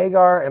using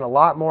agar and a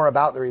lot more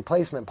about the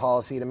replacement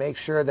policy to make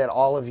sure that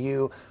all of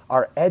you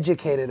are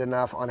educated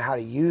enough on how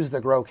to use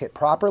the grow kit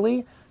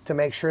properly to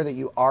make sure that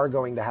you are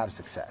going to have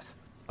success.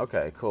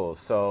 Okay, cool.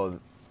 So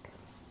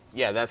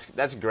yeah,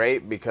 that's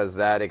great, because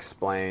that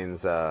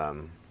explains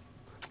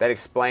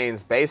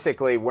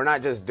basically we're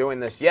not just doing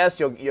this. Yes,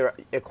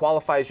 it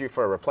qualifies you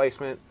for a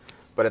replacement,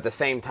 but at the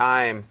same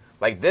time,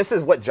 like, this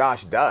is what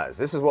Josh does.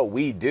 This is what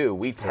we do.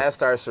 We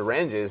test our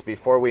syringes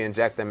before we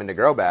inject them into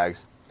grow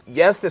bags.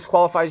 Yes, this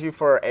qualifies you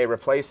for a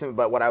replacement,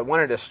 but what I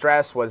wanted to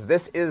stress was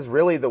this is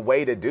really the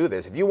way to do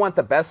this. If you want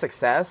the best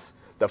success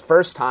the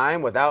first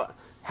time without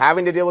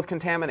having to deal with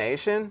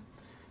contamination,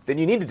 then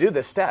you need to do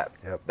this step.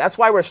 Yep. That's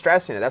why we're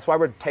stressing it. That's why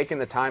we're taking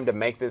the time to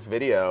make this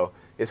video,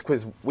 is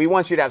because we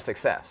want you to have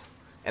success.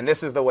 And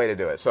this is the way to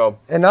do it. So,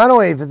 and not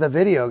only the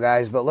video,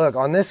 guys, but look,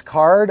 on this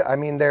card, I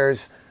mean,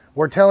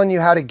 we're telling you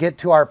how to get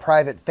to our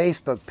private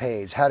Facebook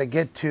page, how to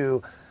get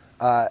to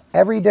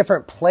every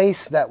different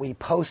place that we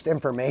post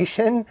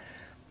information,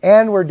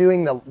 and we're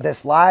doing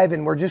this live,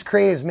 and we're just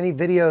creating as many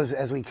videos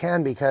as we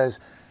can, because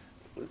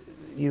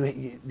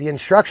the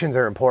instructions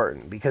are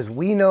important, because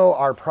we know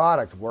our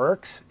product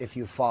works if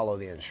you follow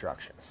the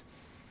instructions.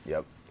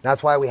 Yep.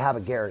 That's why we have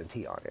a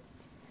guarantee on it.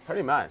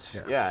 Pretty much,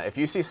 yeah. If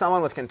you see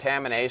someone with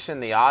contamination,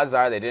 the odds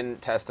are they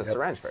didn't test the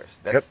syringe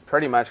first. That's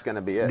pretty much going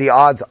to be it. The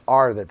odds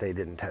are that they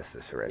didn't test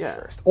the syringe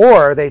first.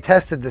 Or they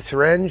tested the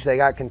syringe, they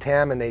got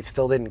contam, and they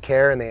still didn't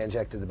care, and they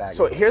injected the bag.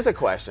 So here's a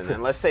question,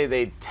 and let's say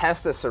they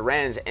test the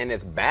syringe and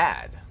it's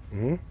bad.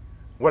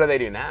 What do they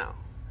do now?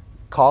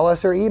 Call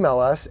us or email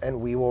us, and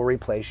we will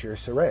replace your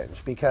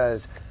syringe,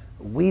 because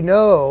we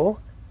know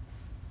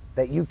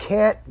that you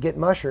can't get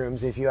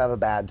mushrooms if you have a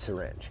bad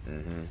syringe.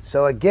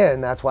 So again,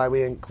 that's why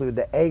we include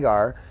the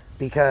agar,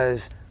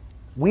 because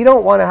we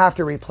don't want to have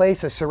to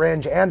replace a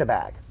syringe and a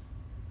bag.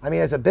 I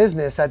mean, as a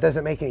business, that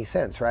doesn't make any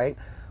sense, right?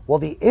 Well,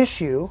 the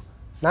issue,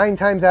 9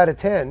 times out of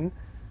 10,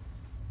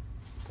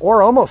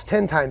 or almost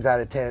 10 times out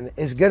of 10,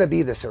 is going to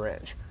be the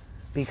syringe,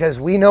 because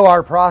we know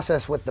our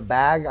process with the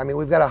bag. I mean,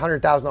 we've got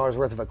 $100,000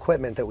 worth of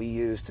equipment that we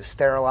use to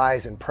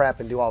sterilize and prep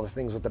and do all the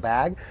things with the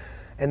bag.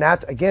 And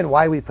that's, again,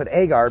 why we put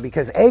agar,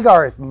 because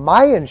agar is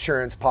my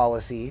insurance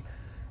policy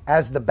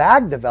as the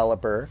bag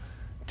developer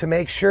to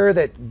make sure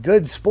that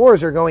good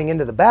spores are going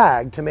into the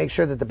bag, to make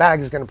sure that the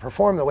bag is going to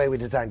perform the way we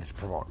designed it to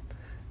perform.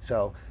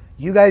 So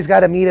you guys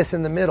got to meet us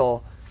in the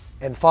middle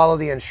and follow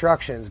the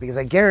instructions, because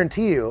I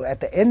guarantee you at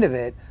the end of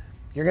it,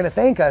 you're going to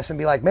thank us and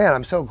be like, man,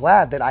 I'm so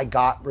glad that I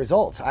got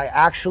results. I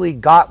actually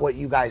got what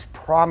you guys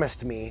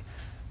promised me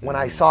when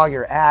I saw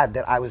your ad,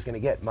 that I was going to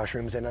get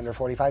mushrooms in under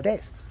 45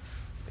 days.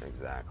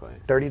 Exactly.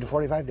 30 to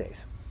 45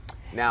 days.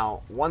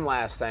 Now, one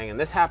last thing, and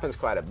this happens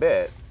quite a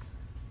bit.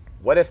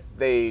 What if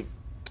they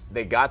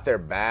got their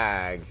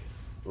bag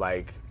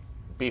like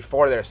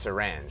before their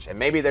syringe, and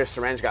maybe their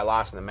syringe got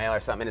lost in the mail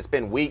or something, and it's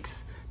been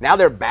weeks. Now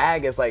their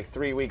bag is like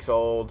 3 weeks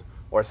old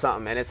or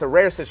something, and it's a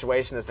rare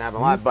situation that's happened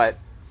a lot, but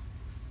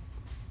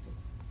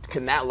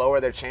can that lower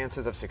their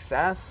chances of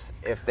success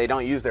if they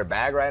don't use their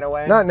bag right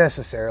away? Not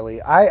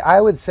necessarily. I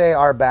would say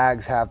our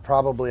bags have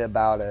probably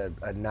about a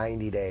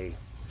 90-day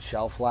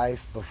shelf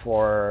life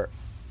before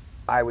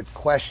I would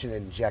question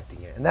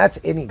injecting it. And that's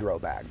any grow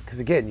bag. Because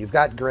again, you've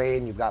got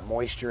grain, you've got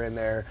moisture in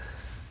there,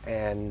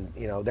 and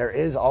there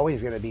is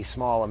always going to be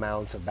small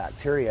amounts of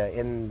bacteria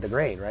in the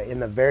grain, right? In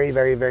the very,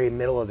 very, very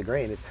middle of the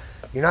grain.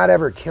 You're not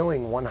ever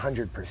killing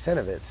 100%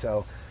 of it.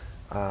 So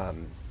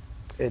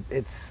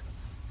it's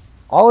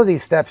all of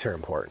these steps are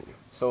important.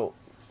 So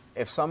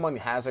if someone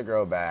has a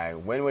grow bag,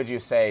 when would you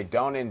say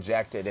don't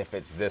inject it if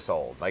it's this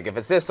old? Like if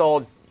it's this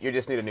old, you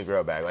just need a new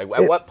grow bag. Like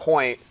at what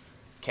point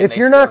can if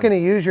you're not going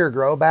to use your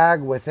grow bag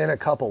within a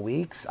couple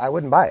weeks, I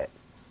wouldn't buy it.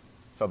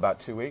 So about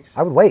 2 weeks?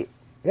 I would wait.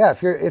 Yeah,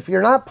 if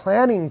you're not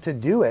planning to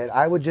do it,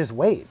 I would just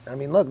wait. I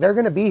mean, look, they're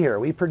going to be here.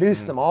 We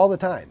produce them all the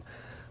time.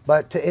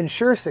 But to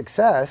ensure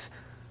success,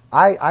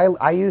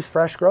 I use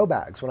fresh grow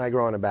bags when I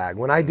grow in a bag.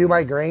 When I do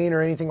my grain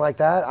or anything like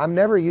that, I'm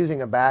never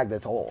using a bag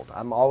that's old.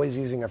 I'm always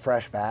using a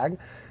fresh bag.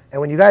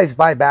 And when you guys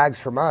buy bags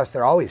from us,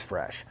 they're always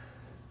fresh.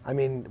 I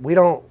mean, we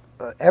don't,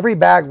 every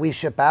bag we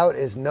ship out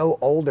is no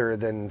older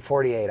than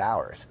 48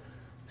 hours.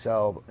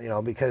 So,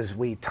 because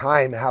we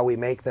time how we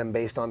make them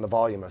based on the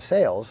volume of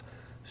sales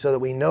so that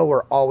we know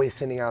we're always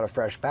sending out a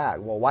fresh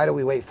bag. Well, why do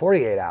we wait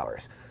 48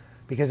 hours?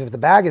 Because if the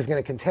bag is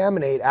going to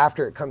contaminate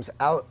after it comes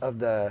out of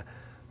the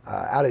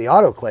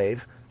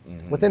autoclave,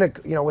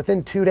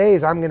 within 2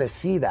 days, I'm going to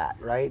see that,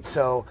 right?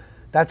 So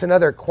that's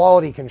another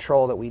quality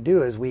control that we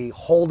do is we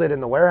hold it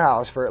in the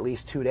warehouse for at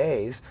least 2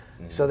 days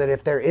so that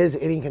if there is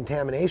any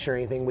contamination or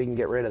anything, we can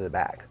get rid of the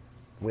bag.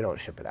 We don't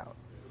ship it out.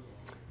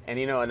 And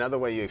another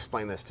way you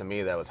explained this to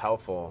me that was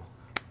helpful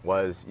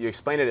was you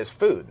explained it as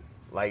food.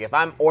 Like if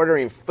I'm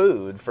ordering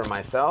food for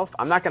myself,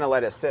 I'm not going to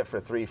let it sit for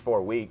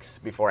 3-4 weeks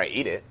before I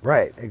eat it.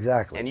 Right,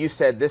 exactly. And you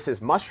said this is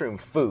mushroom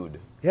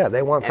food. Yeah,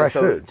 they want fresh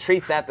food.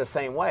 Treat that the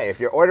same way. If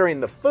you're ordering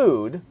the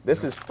food,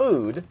 this is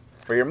food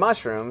for your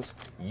mushrooms,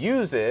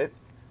 use it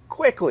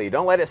quickly.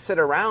 Don't let it sit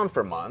around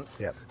for months.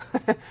 Yep,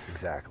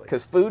 exactly.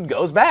 Because food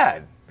goes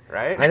bad,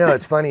 right? I know,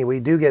 it's funny. We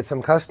do get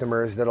some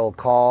customers that'll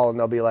call and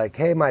they'll be like,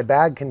 hey, my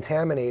bag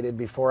contaminated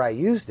before I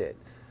used it.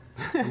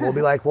 And we'll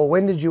be like, well,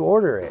 when did you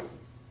order it?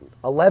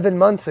 11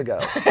 months ago.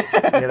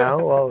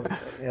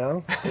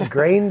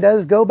 Grain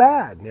does go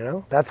bad,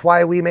 That's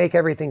why we make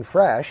everything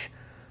fresh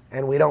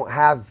and we don't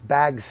have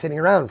bags sitting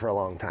around for a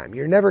long time.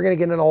 You're never going to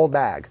get an old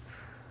bag.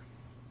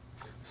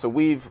 So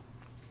we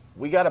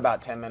got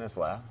about 10 minutes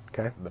left.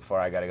 Okay. Before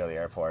I got to go to the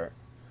airport.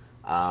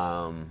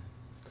 A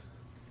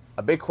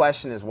big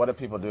question is what do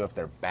people do if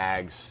their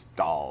bag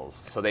stalls?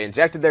 So they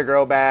injected their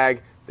grow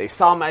bag, they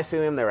saw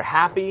mycelium, they were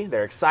happy,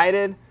 they're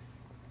excited,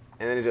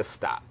 and then it just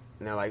stopped.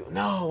 And they're like,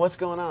 no, what's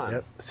going on?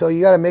 Yep. So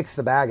you got to mix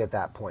the bag at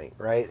that point,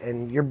 right?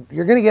 And you're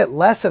going to get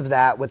less of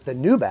that with the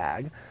new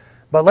bag.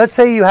 But let's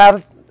say you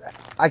have,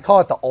 I call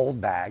it the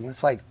old bag.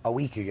 It's like a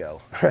week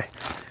ago, right?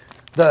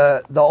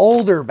 The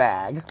older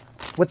bag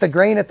with the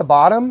grain at the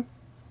bottom,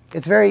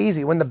 it's very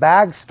easy. When the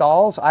bag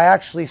stalls, I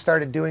actually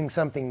started doing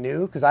something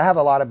new because I have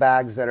a lot of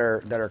bags that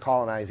are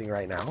colonizing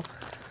right now.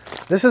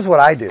 This is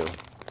what I do.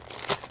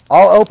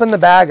 I'll open the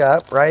bag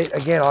up, right?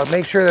 Again, I'll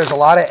make sure there's a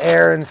lot of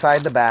air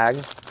inside the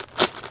bag.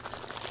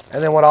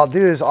 And then what I'll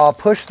do is I'll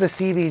push the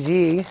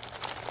CVG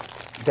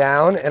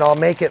down and I'll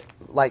make it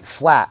like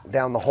flat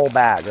down the whole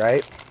bag,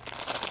 right?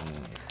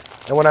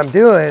 And what I'm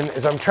doing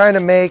is I'm trying to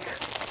make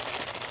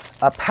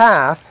a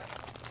path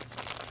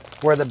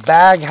where the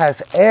bag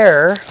has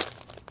air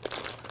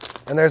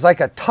and there's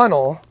like a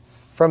tunnel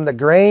from the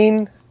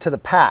grain to the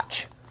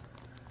patch.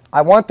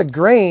 I want the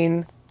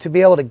grain to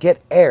be able to get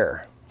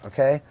air,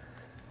 okay?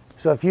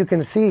 So if you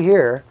can see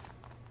here,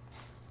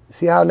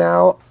 see how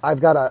now I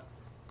got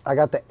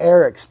the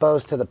air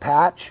exposed to the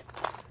patch,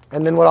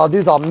 and then what I'll do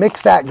is I'll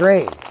mix that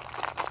grain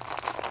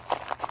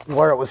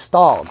where it was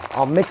stalled.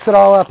 I'll mix it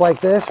all up like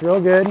this, real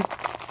good,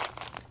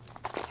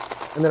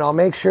 and then I'll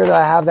make sure that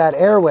I have that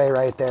airway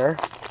right there,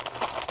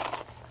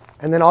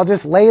 and then I'll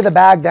just lay the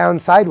bag down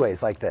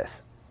sideways like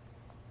this.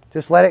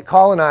 Just let it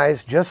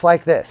colonize just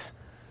like this.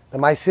 The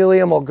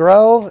mycelium will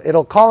grow.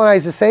 It'll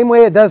colonize the same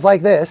way it does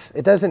like this.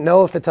 It doesn't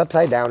know if it's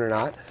upside down or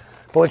not.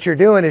 But what you're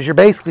doing is you're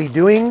basically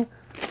doing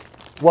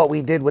what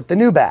we did with the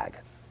new bag,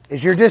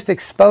 is you're just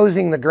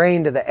exposing the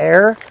grain to the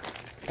air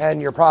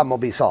and your problem will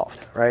be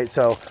solved, right?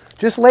 So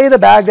just lay the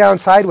bag down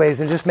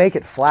sideways and just make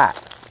it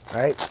flat,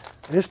 right?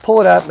 And just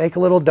pull it up, make a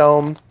little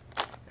dome,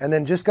 and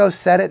then just go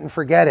set it and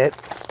forget it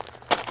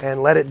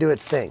and let it do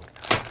its thing.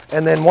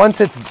 And then once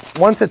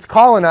it's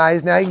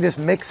colonized, now you can just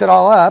mix it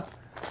all up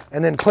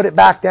and then put it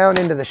back down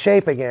into the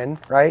shape again,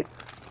 right?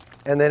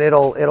 And then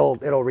it'll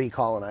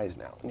recolonize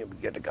now. You'll be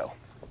good to go.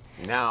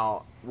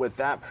 Now, with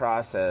that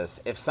process,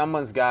 if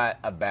someone's got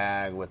a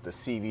bag with the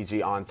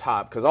CVG on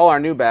top, because all our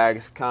new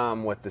bags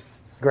come with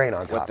this grain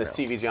on top, with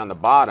the CVG on the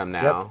bottom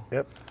now.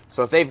 Yep.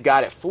 So if they've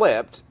got it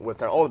flipped with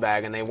their old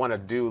bag and they want to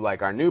do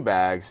like our new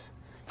bags,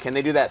 can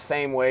they do that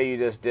same way you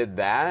just did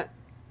that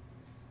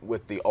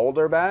with the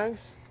older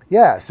bags?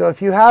 Yeah. So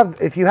if you have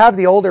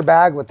the older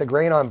bag with the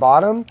grain on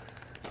bottom,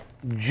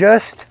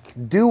 just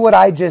do what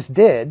I just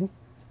did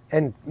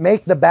and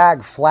make the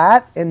bag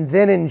flat and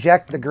then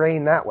inject the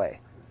grain that way.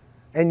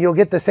 And you'll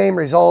get the same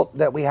result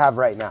that we have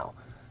right now.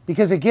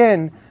 Because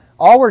again,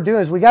 all we're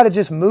doing is we got to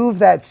just move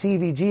that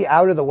CVG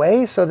out of the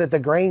way so that the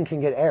grain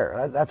can get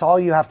air. That's all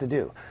you have to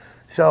do.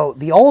 So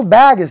the old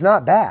bag is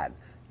not bad.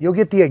 You'll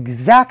get the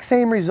exact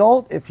same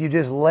result if you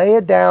just lay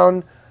it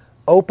down,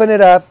 open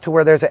it up to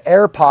where there's an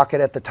air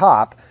pocket at the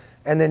top,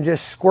 and then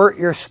just squirt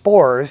your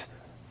spores,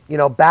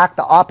 back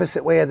the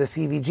opposite way of the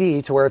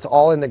CVG to where it's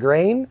all in the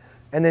grain,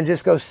 and then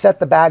just go set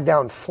the bag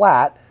down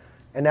flat.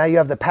 And now you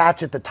have the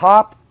patch at the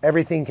top,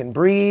 everything can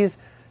breathe,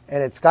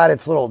 and it's got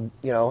its little,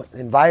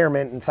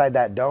 environment inside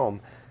that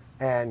dome,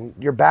 and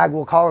your bag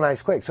will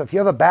colonize quick. So if you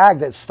have a bag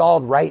that's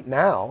stalled right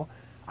now,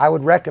 I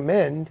would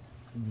recommend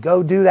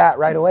go do that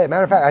right away.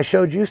 Matter of fact, I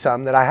showed you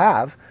some that I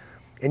have,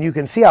 and you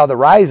can see how the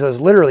rhizo is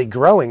literally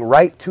growing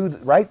right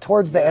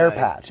towards the air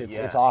patch.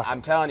 It's awesome.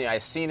 I'm telling you, I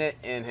seen it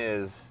in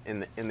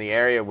the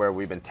area where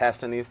we've been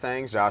testing these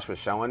things. Josh was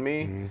showing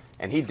me,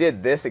 and he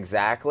did this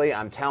exactly.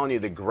 I'm telling you,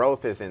 the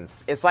growth is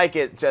it's like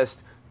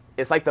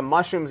the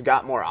mushrooms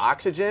got more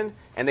oxygen,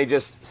 and they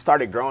just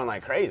started growing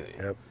like crazy.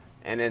 Yep.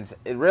 And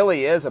it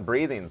really is a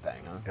breathing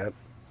thing, huh? Yep.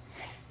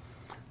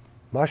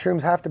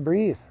 Mushrooms have to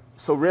breathe.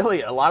 So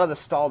really, a lot of the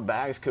stalled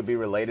bags could be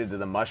related to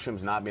the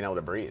mushrooms not being able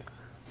to breathe.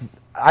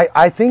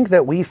 I think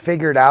that we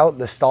figured out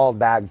the stalled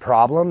bag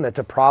problem. That's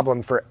a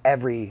problem for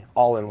every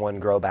all-in-one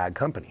grow bag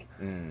company.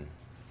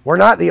 We're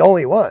not the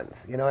only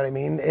ones. You know what I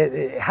mean?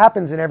 It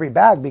happens in every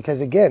bag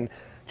because, again,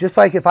 just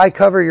like if I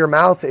cover your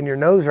mouth and your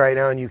nose right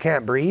now and you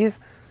can't breathe,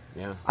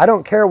 I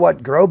don't care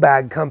what grow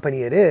bag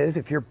company it is.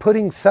 If you're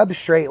putting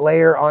substrate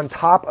layer on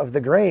top of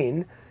the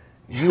grain,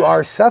 you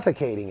are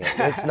suffocating it.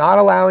 It's not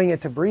allowing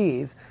it to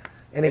breathe.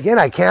 And again,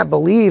 I can't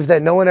believe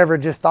that no one ever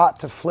just thought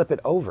to flip it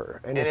over.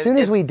 And as soon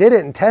as we did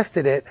it and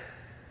tested it,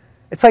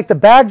 it's like the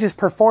bag just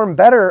performed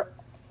better.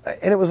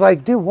 And it was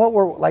like, dude, what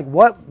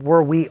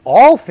were we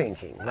all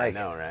thinking? I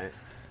know, right?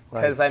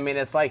 Because,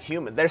 it's like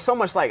human. They're so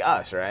much like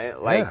us,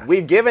 right?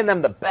 We've given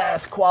them the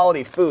best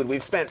quality food.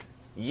 We've spent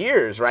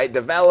years, right,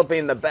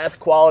 developing the best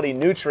quality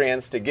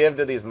nutrients to give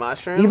to these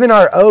mushrooms. Even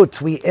our oats,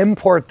 we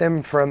import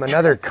them from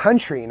another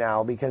country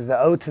now because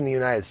the oats in the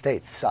United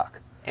States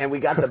suck. And we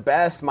got the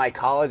best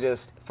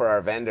mycologists for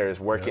our vendors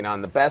working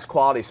on the best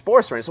quality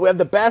spore syringe. So we have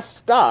the best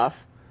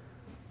stuff,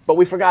 but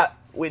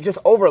we just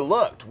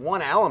overlooked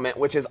one element,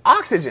 which is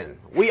oxygen.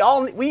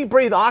 We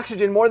breathe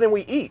oxygen more than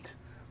we eat.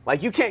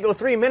 Like, you can't go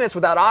 3 minutes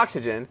without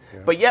oxygen,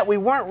 but yet we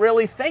weren't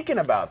really thinking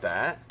about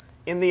that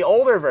in the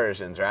older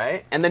versions,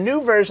 right? And the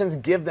new versions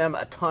give them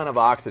a ton of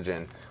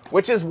oxygen,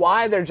 which is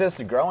why they're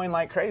just growing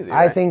like crazy.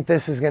 Right? I think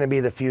this is going to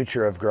be the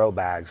future of grow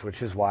bags,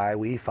 which is why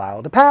we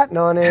filed a patent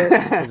on it,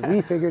 because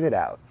we figured it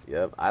out.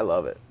 Yep, I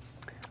love it.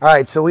 All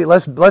right, so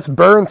let's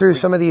burn through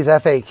some of these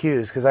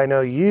FAQs, because I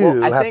know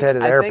you have to head to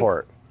the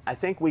airport. I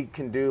think we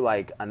can do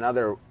like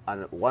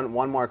one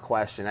more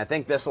question. I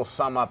think this will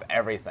sum up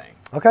everything.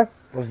 Okay,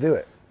 let's do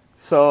it.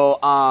 So,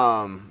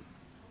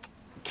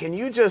 can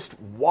you just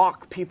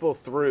walk people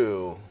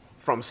through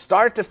from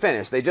start to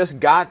finish? They just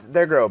got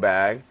their grow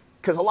bag.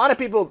 Because a lot of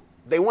people,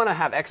 they want to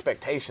have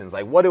expectations.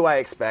 Like, what do I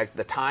expect?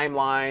 The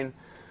timeline.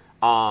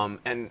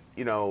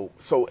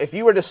 So if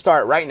you were to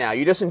start right now,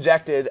 you just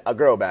injected a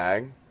grow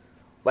bag.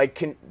 Like,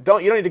 you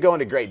don't need to go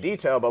into great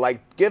detail, but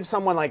like, give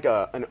someone like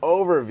an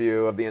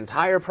overview of the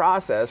entire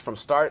process from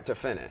start to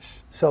finish.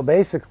 So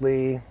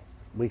basically,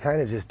 we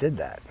kind of just did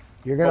that.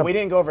 But we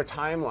didn't go over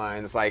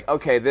timelines. Like,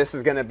 okay, this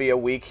is going to be a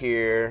week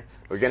here.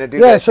 We're going to do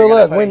this. Yeah, so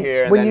look,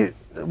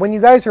 when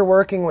you guys are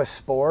working with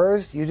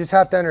spores, you just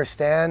have to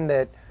understand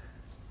that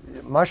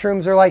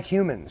mushrooms are like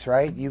humans,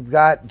 right? You've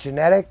got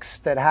genetics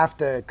that have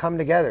to come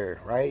together,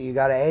 right? You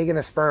got an egg and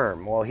a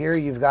sperm. Well, here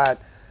you've got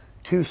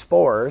two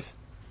spores,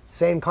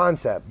 same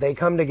concept. They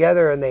come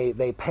together and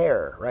they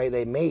pair, right?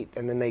 They mate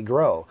and then they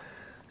grow.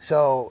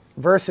 So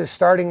versus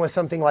starting with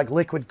something like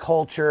liquid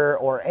culture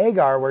or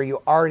agar where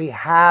you already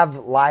have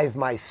live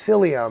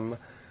mycelium,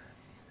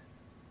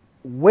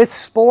 with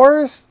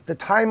spores, the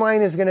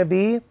timeline is going to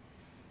be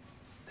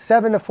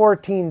 7 to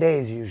 14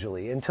 days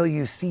usually until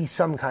you see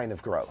some kind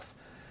of growth.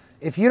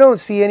 If you don't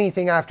see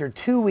anything after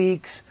 2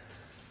 weeks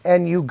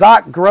and you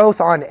got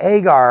growth on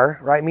agar,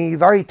 right? I mean,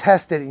 you've already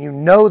tested and you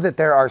know that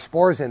there are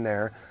spores in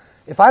there.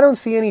 If I don't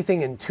see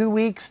anything in 2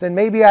 weeks, then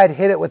maybe I'd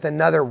hit it with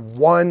another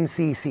 1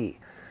 cc.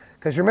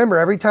 Because remember,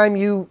 every time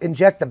you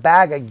inject the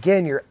bag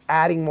again, you're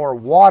adding more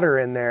water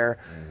in there.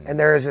 And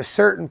there is a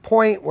certain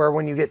point where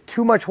when you get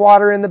too much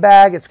water in the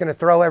bag, it's going to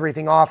throw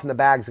everything off and the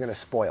bag's going to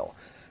spoil,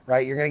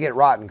 right? You're going to get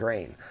rotten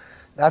grain.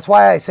 That's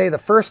why I say the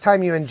first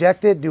time you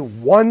inject it, do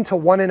 1 to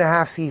 1.5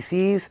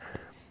 cc's.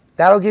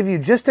 That'll give you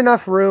just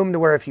enough room to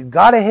where if you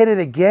got to hit it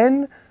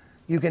again,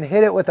 you can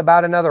hit it with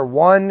about another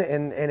 1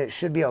 and it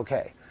should be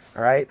okay,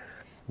 all right?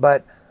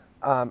 But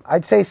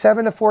I'd say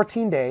 7 to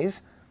 14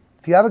 days.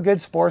 If you have a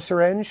good spore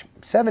syringe,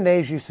 7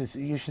 days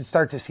you should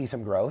start to see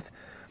some growth.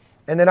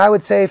 And then I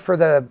would say for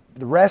the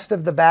rest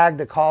of the bag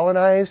to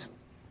colonize,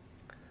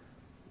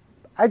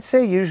 I'd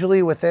say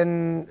usually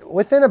within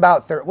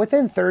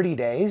 30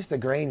 days, the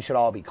grain should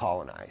all be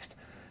colonized.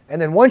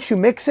 And then once you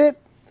mix it,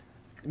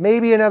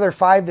 maybe another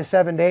 5 to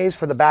 7 days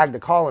for the bag to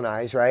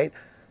colonize, right?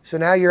 So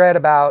now you're at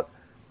about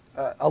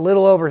a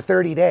little over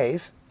 30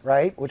 days,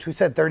 right? Which we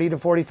said 30 to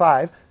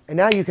 45, and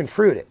now you can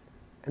fruit it.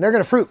 And they're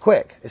going to fruit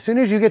quick. As soon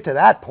as you get to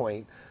that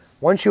point,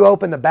 once you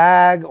open the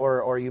bag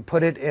or you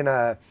put it in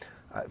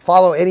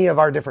follow any of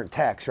our different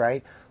techs,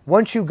 right?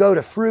 Once you go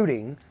to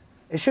fruiting,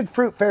 it should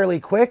fruit fairly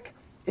quick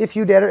if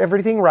you did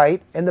everything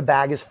right and the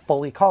bag is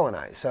fully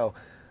colonized. So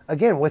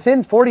again,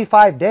 within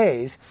 45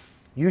 days,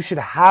 you should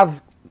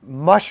have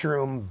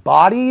mushroom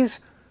bodies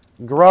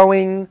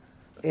growing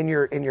in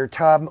your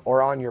tub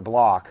or on your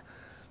block.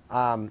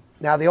 Now,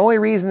 the only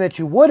reason that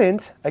you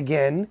wouldn't,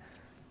 again,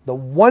 the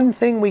one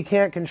thing we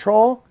can't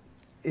control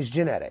is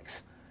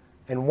genetics.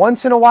 And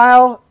once in a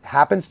while,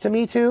 happens to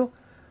me too,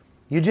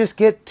 you just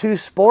get two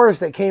spores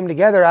that came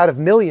together out of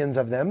millions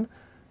of them,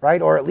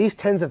 right? Or at least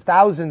tens of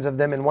thousands of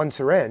them in one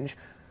syringe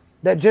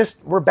that just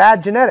were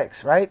bad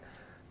genetics, right?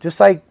 Just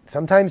like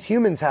sometimes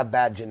humans have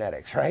bad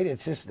genetics, right?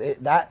 It's just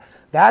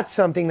that's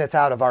something that's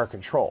out of our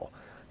control.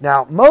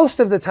 Now,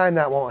 most of the time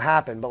that won't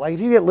happen, but like if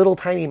you get little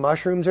tiny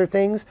mushrooms or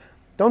things,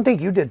 don't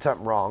think you did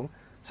something wrong.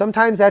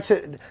 Sometimes that's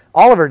it.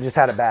 Oliver just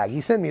had a bag.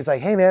 He sent me, he's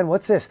like, hey man,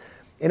 what's this?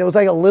 And it was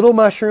like a little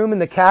mushroom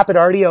and the cap had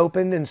already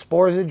opened and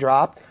spores had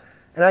dropped.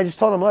 And I just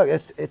told him, look,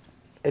 it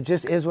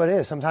just is what it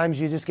is. Sometimes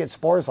you just get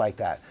spores like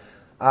that.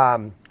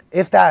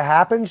 If that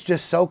happens,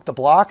 just soak the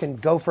block and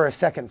go for a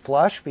second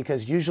flush,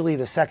 because usually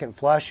the second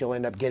flush, you'll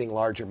end up getting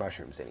larger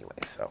mushrooms anyway.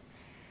 So,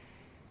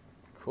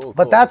 Cool.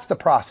 But that's the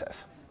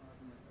process.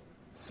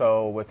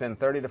 So within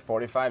 30 to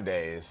 45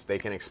 days, they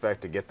can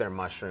expect to get their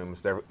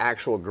mushrooms, their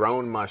actual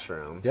grown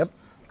mushrooms. Yep.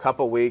 A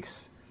couple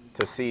weeks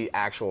to see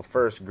actual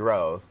first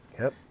growth.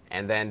 Yep.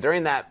 And then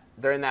during that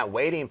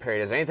waiting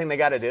period, is there anything they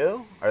got to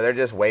do? Or they're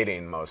just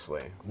waiting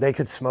mostly? They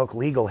could smoke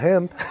legal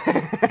hemp.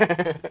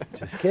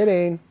 Just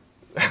kidding.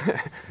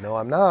 No,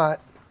 I'm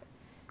not.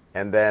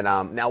 And then,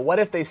 now what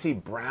if they see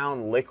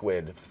brown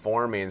liquid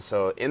forming?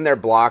 So in their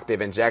block, they've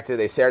injected,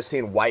 they start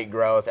seeing white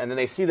growth, and then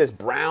they see this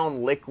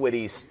brown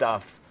liquidy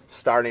stuff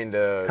starting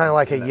to... Kind of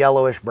like a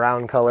yellowish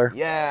brown color.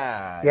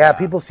 Yeah.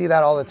 People see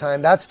that all the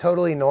time. That's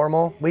totally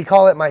normal. We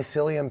call it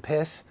mycelium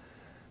piss.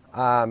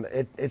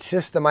 It's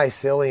just the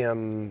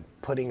mycelium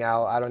putting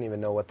out, I don't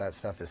even know what that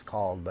stuff is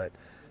called, but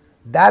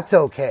that's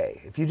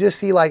okay. If you just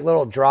see like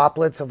little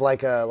droplets of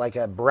like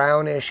a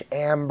brownish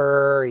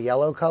amber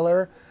yellow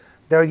color,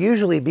 they'll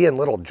usually be in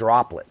little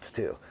droplets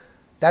too.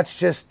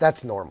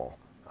 That's normal.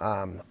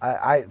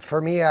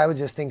 For me, I would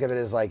just think of it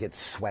as like it's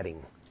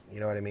sweating. You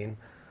know what I mean?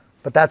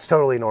 But that's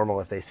totally normal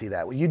if they see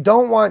that. You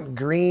don't want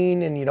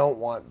green and you don't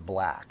want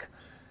black.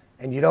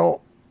 And you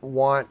don't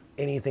want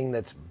anything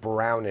that's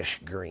brownish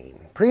green.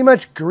 Pretty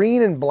much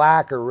green and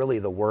black are really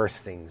the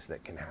worst things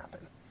that can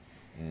happen.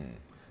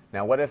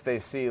 Now, what if they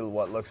see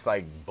what looks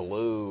like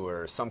blue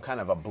or some kind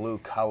of a blue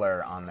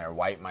color on their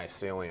white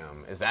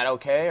mycelium? Is that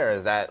okay, or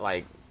is that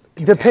like...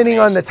 Depending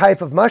on the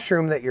type of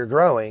mushroom that you're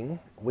growing,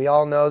 we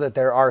all know that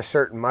there are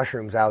certain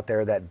mushrooms out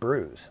there that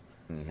bruise.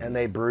 And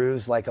they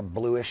bruise like a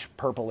bluish,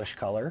 purplish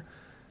color.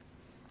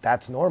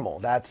 That's normal.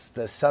 That's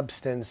the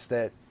substance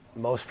that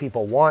most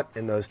people want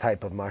in those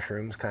type of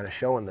mushrooms kind of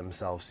showing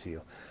themselves to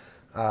you.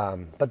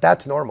 But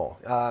that's normal.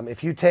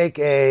 If you take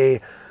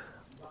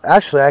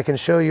actually I can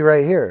show you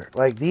right here.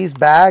 Like these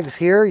bags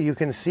here, you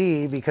can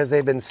see because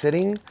they've been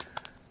sitting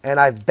and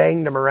I've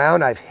banged them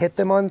around, I've hit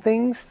them on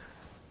things.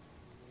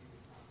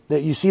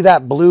 That you see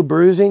that blue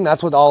bruising,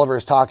 that's what Oliver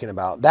is talking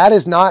about. That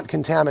is not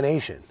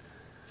contamination.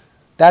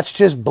 That's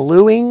just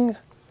bluing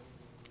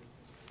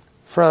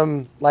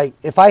from, like,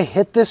 if I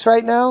hit this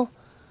right now,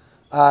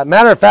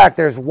 matter of fact,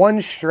 there's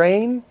one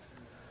strain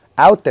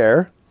out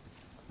there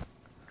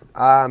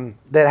that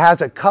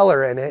has a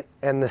color in it,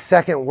 and the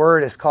second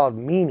word is called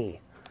meanie.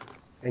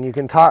 And you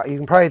can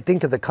probably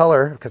think of the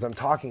color because I'm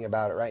talking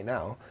about it right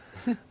now,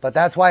 but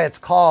that's why it's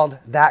called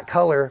that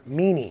color,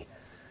 meanie.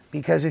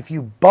 Because if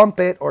you bump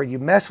it or you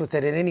mess with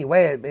it in any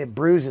way, it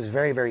bruises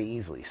very, very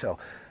easily. So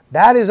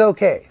that is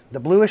okay.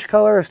 The bluish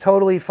color is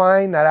totally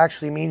fine. That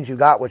actually means you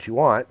got what you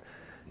want.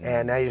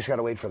 And now you just got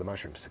to wait for the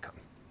mushrooms to come.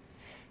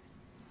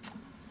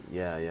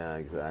 Yeah,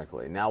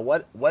 exactly. Now,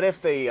 what if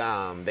they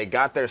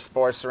got their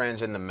spore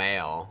syringe in the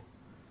mail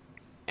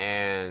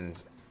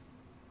and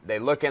they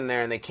look in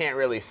there and they can't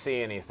really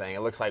see anything? It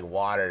looks like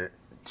water.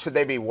 Should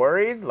they be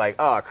worried? Like,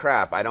 oh,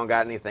 crap, I don't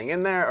got anything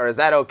in there? Or is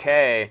that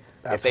okay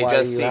if they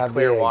just see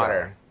clear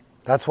water?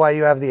 That's why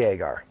you have the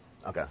agar.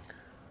 Okay.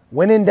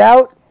 When in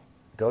doubt,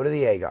 go to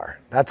the agar.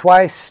 That's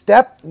why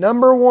step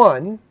number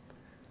 1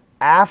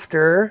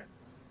 after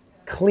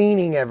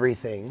cleaning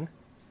everything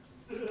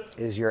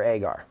is your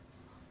agar.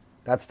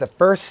 That's the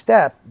first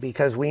step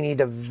because we need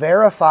to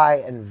verify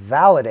and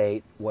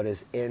validate what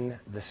is in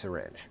the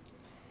syringe.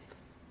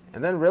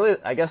 And then really,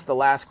 I guess the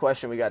last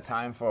question we got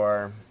time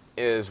for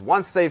is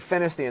once they've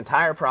finished the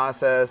entire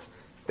process,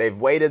 they've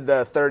waited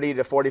the 30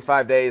 to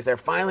 45 days, they're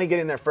finally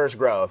getting their first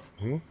growth.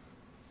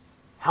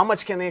 How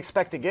much can they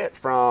expect to get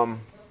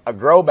from a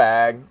grow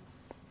bag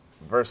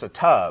versus a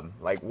tub?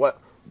 Like what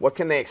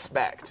can they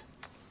expect?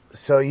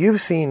 So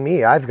you've seen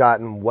me. I've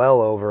gotten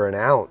well over an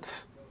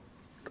ounce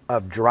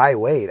of dry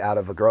weight out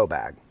of a grow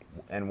bag.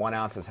 And 1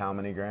 ounce is how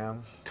many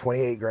grams?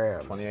 28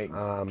 grams. 28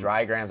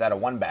 dry grams out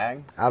of one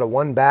bag? Out of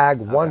one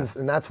bag,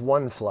 and that's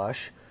one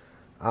flush.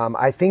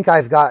 I think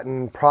I've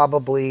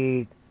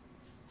probably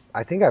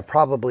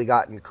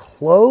gotten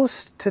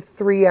close to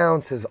 3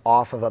 ounces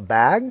off of a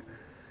bag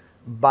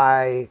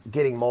by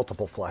getting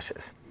multiple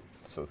flushes.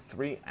 So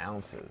 3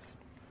 ounces.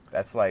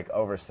 That's like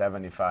over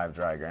 75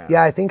 dry grams.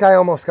 Yeah, I think I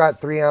almost got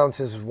 3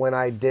 ounces when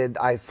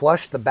I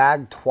flushed the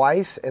bag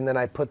twice, and then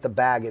I put the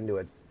bag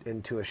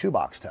into a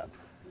shoebox tub.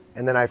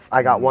 And then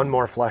I got one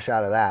more flush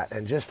out of that.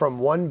 And just from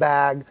one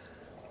bag,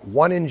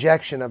 one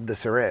injection of the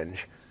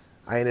syringe,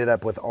 I ended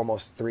up with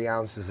almost 3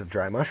 ounces of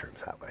dry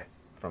mushrooms that way.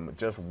 From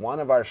just one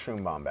of our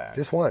Shroom Bomb bags.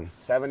 Just one.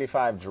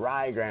 75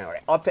 dry grams, or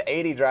up to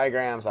 80 dry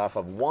grams off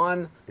of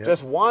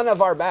just one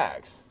of our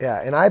bags.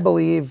 Yeah, and I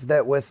believe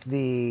that with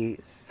the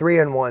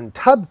 3-in-1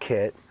 tub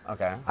kit,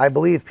 I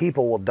believe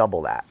people will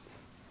double that.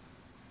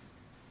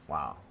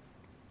 Wow.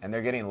 And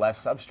they're getting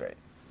less substrate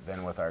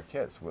than with our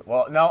kits.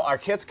 Well, no, our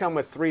kits come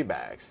with 3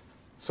 bags.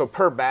 So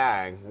per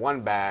bag,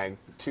 1 bag,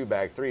 2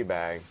 bag, 3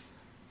 bag.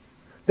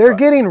 They're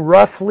getting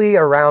roughly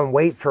around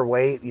weight for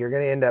weight. You're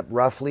going to end up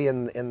roughly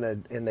in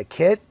the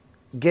kit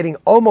getting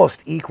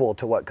almost equal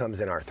to what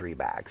comes in our 3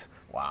 bags.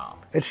 Wow.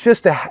 It's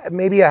just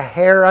maybe a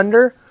hair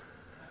under,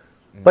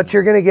 but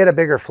you're going to get a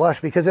bigger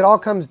flush because it all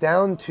comes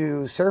down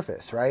to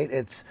surface, right?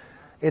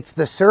 It's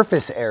the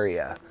surface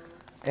area.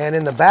 And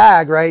in the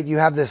bag, right, you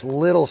have this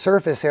little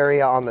surface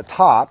area on the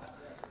top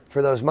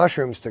for those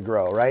mushrooms to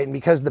grow, right? And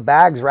because the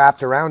bag's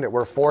wrapped around it,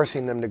 we're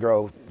forcing them to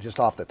grow just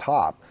off the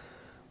top.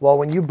 Well,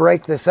 when you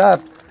break this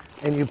up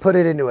and you put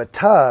it into a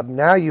tub,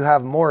 now you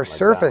have more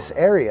surface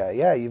area.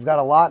 Yeah, you've got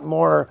a lot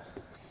more,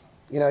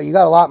 you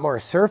got a lot more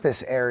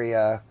surface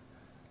area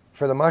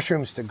for the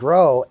mushrooms to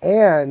grow.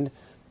 And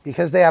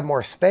because they have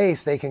more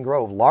space, they can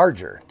grow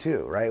larger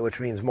too, right? Which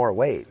means more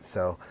weight.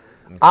 So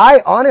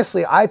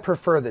I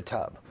prefer the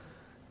tub.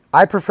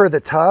 I prefer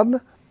the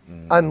tub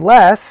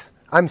unless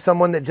I'm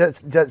someone that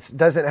just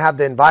doesn't have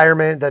the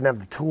environment, doesn't have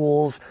the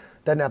tools,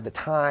 doesn't have the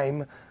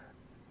time.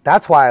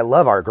 That's why I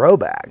love our grow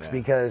bags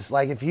because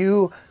if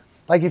you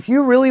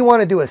really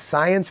want to do a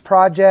science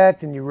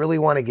project and you really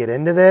want to get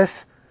into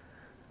this,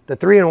 the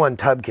 3-in-1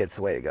 tub kit's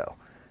the way to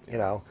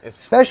go.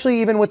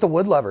 Especially even with the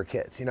wood lover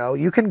kits.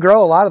 You can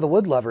grow a lot of the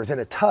wood lovers in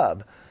a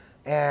tub.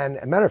 And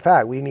as a matter of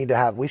fact,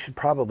 we should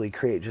probably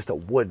create just a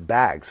wood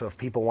bag. So if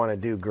people want to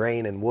do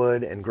grain and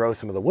wood and grow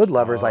some of the wood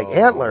lovers like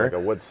Antler, like a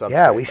wood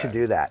substrate we should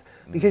do that.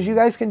 Because you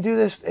guys can do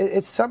this.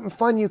 It's something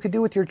fun you could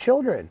do with your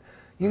children.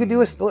 You could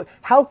do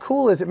how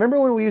cool is it? Remember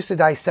when we used to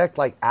dissect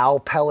like owl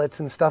pellets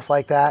and stuff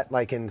like that,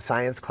 like in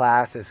science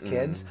class as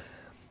kids?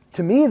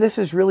 To me, this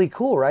is really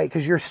cool, right?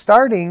 Because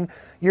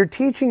you're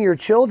teaching your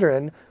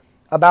children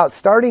about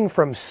starting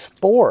from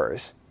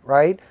spores,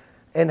 right?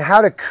 And how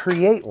to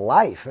create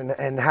life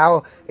and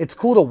how it's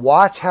cool to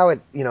watch how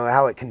it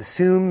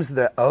consumes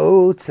the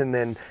oats. And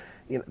then,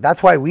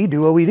 that's why we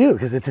do what we do,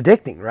 because it's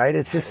addicting, right?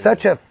 It's just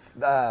such a,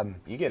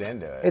 you get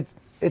into it.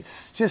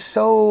 It's just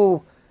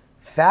so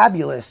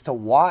fabulous to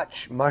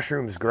watch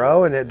mushrooms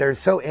grow, and they're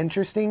so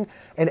interesting.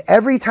 And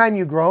every time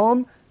you grow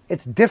them,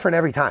 it's different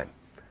every time.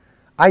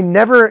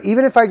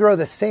 Even if I grow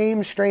the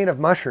same strain of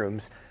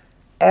mushrooms,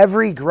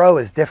 every grow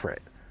is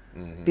different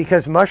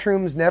because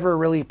mushrooms never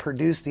really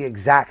produce the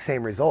exact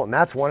same result. And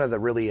that's one of the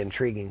really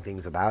intriguing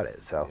things about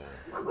it. So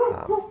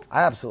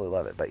I absolutely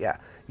love it. But yeah,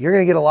 you're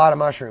going to get a lot of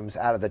mushrooms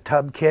out of the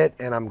tub kit,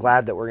 and I'm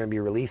glad that we're going to be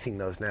releasing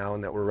those now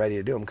and that we're ready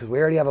to do them because we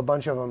already have a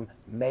bunch of them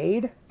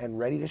made and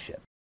ready to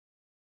ship.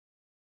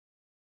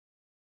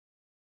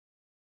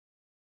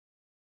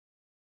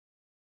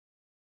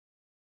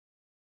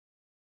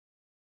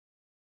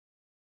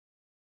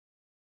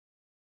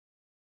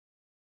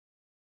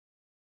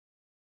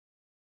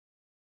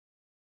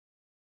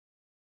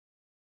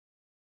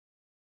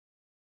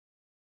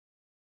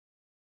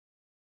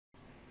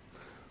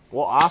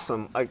 Well,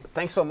 awesome.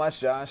 Thanks so much,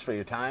 Josh, for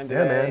your time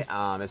today.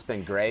 Yeah, man. It's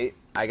been great.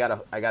 I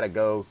gotta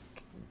go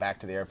back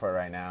to the airport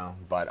right now,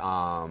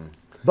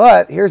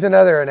 But here's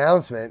another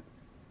announcement.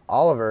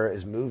 Oliver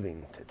is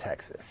moving to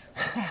Texas.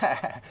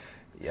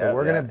 So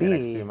we're gonna in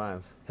a few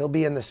months. He'll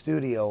be in the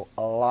studio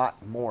a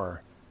lot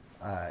more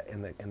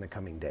in the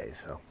coming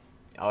days. So.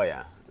 Oh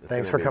yeah.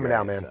 Thanks for coming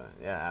down, man. So,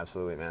 yeah,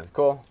 absolutely, man.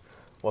 Cool.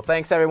 Well,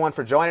 thanks everyone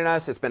for joining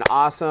us. It's been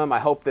awesome. I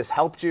hope this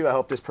helped you. I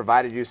hope this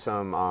provided you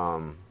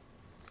some.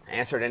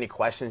 Answered any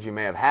questions you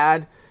may have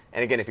had.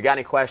 And again, if you got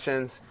any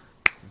questions,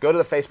 go to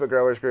the Facebook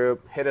Growers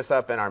group, hit us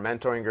up in our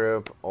mentoring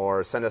group,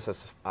 or send us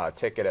a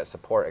ticket at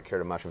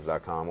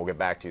support@curativemushrooms.com. We'll get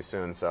back to you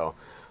soon. So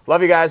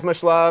love you guys.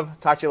 Much love.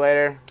 Talk to you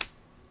later.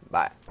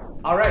 Bye.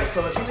 All right,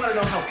 so if you want to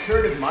know how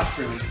Curative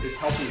Mushrooms is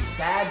helping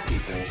sad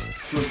people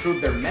to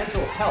improve their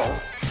mental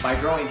health by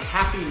growing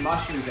happy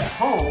mushrooms at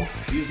home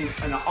using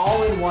an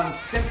all-in-one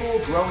simple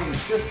growing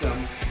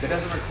system that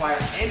doesn't require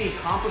any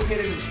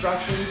complicated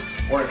instructions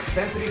or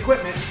expensive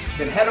equipment,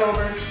 then head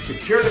over to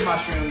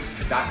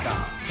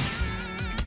curativemushrooms.com.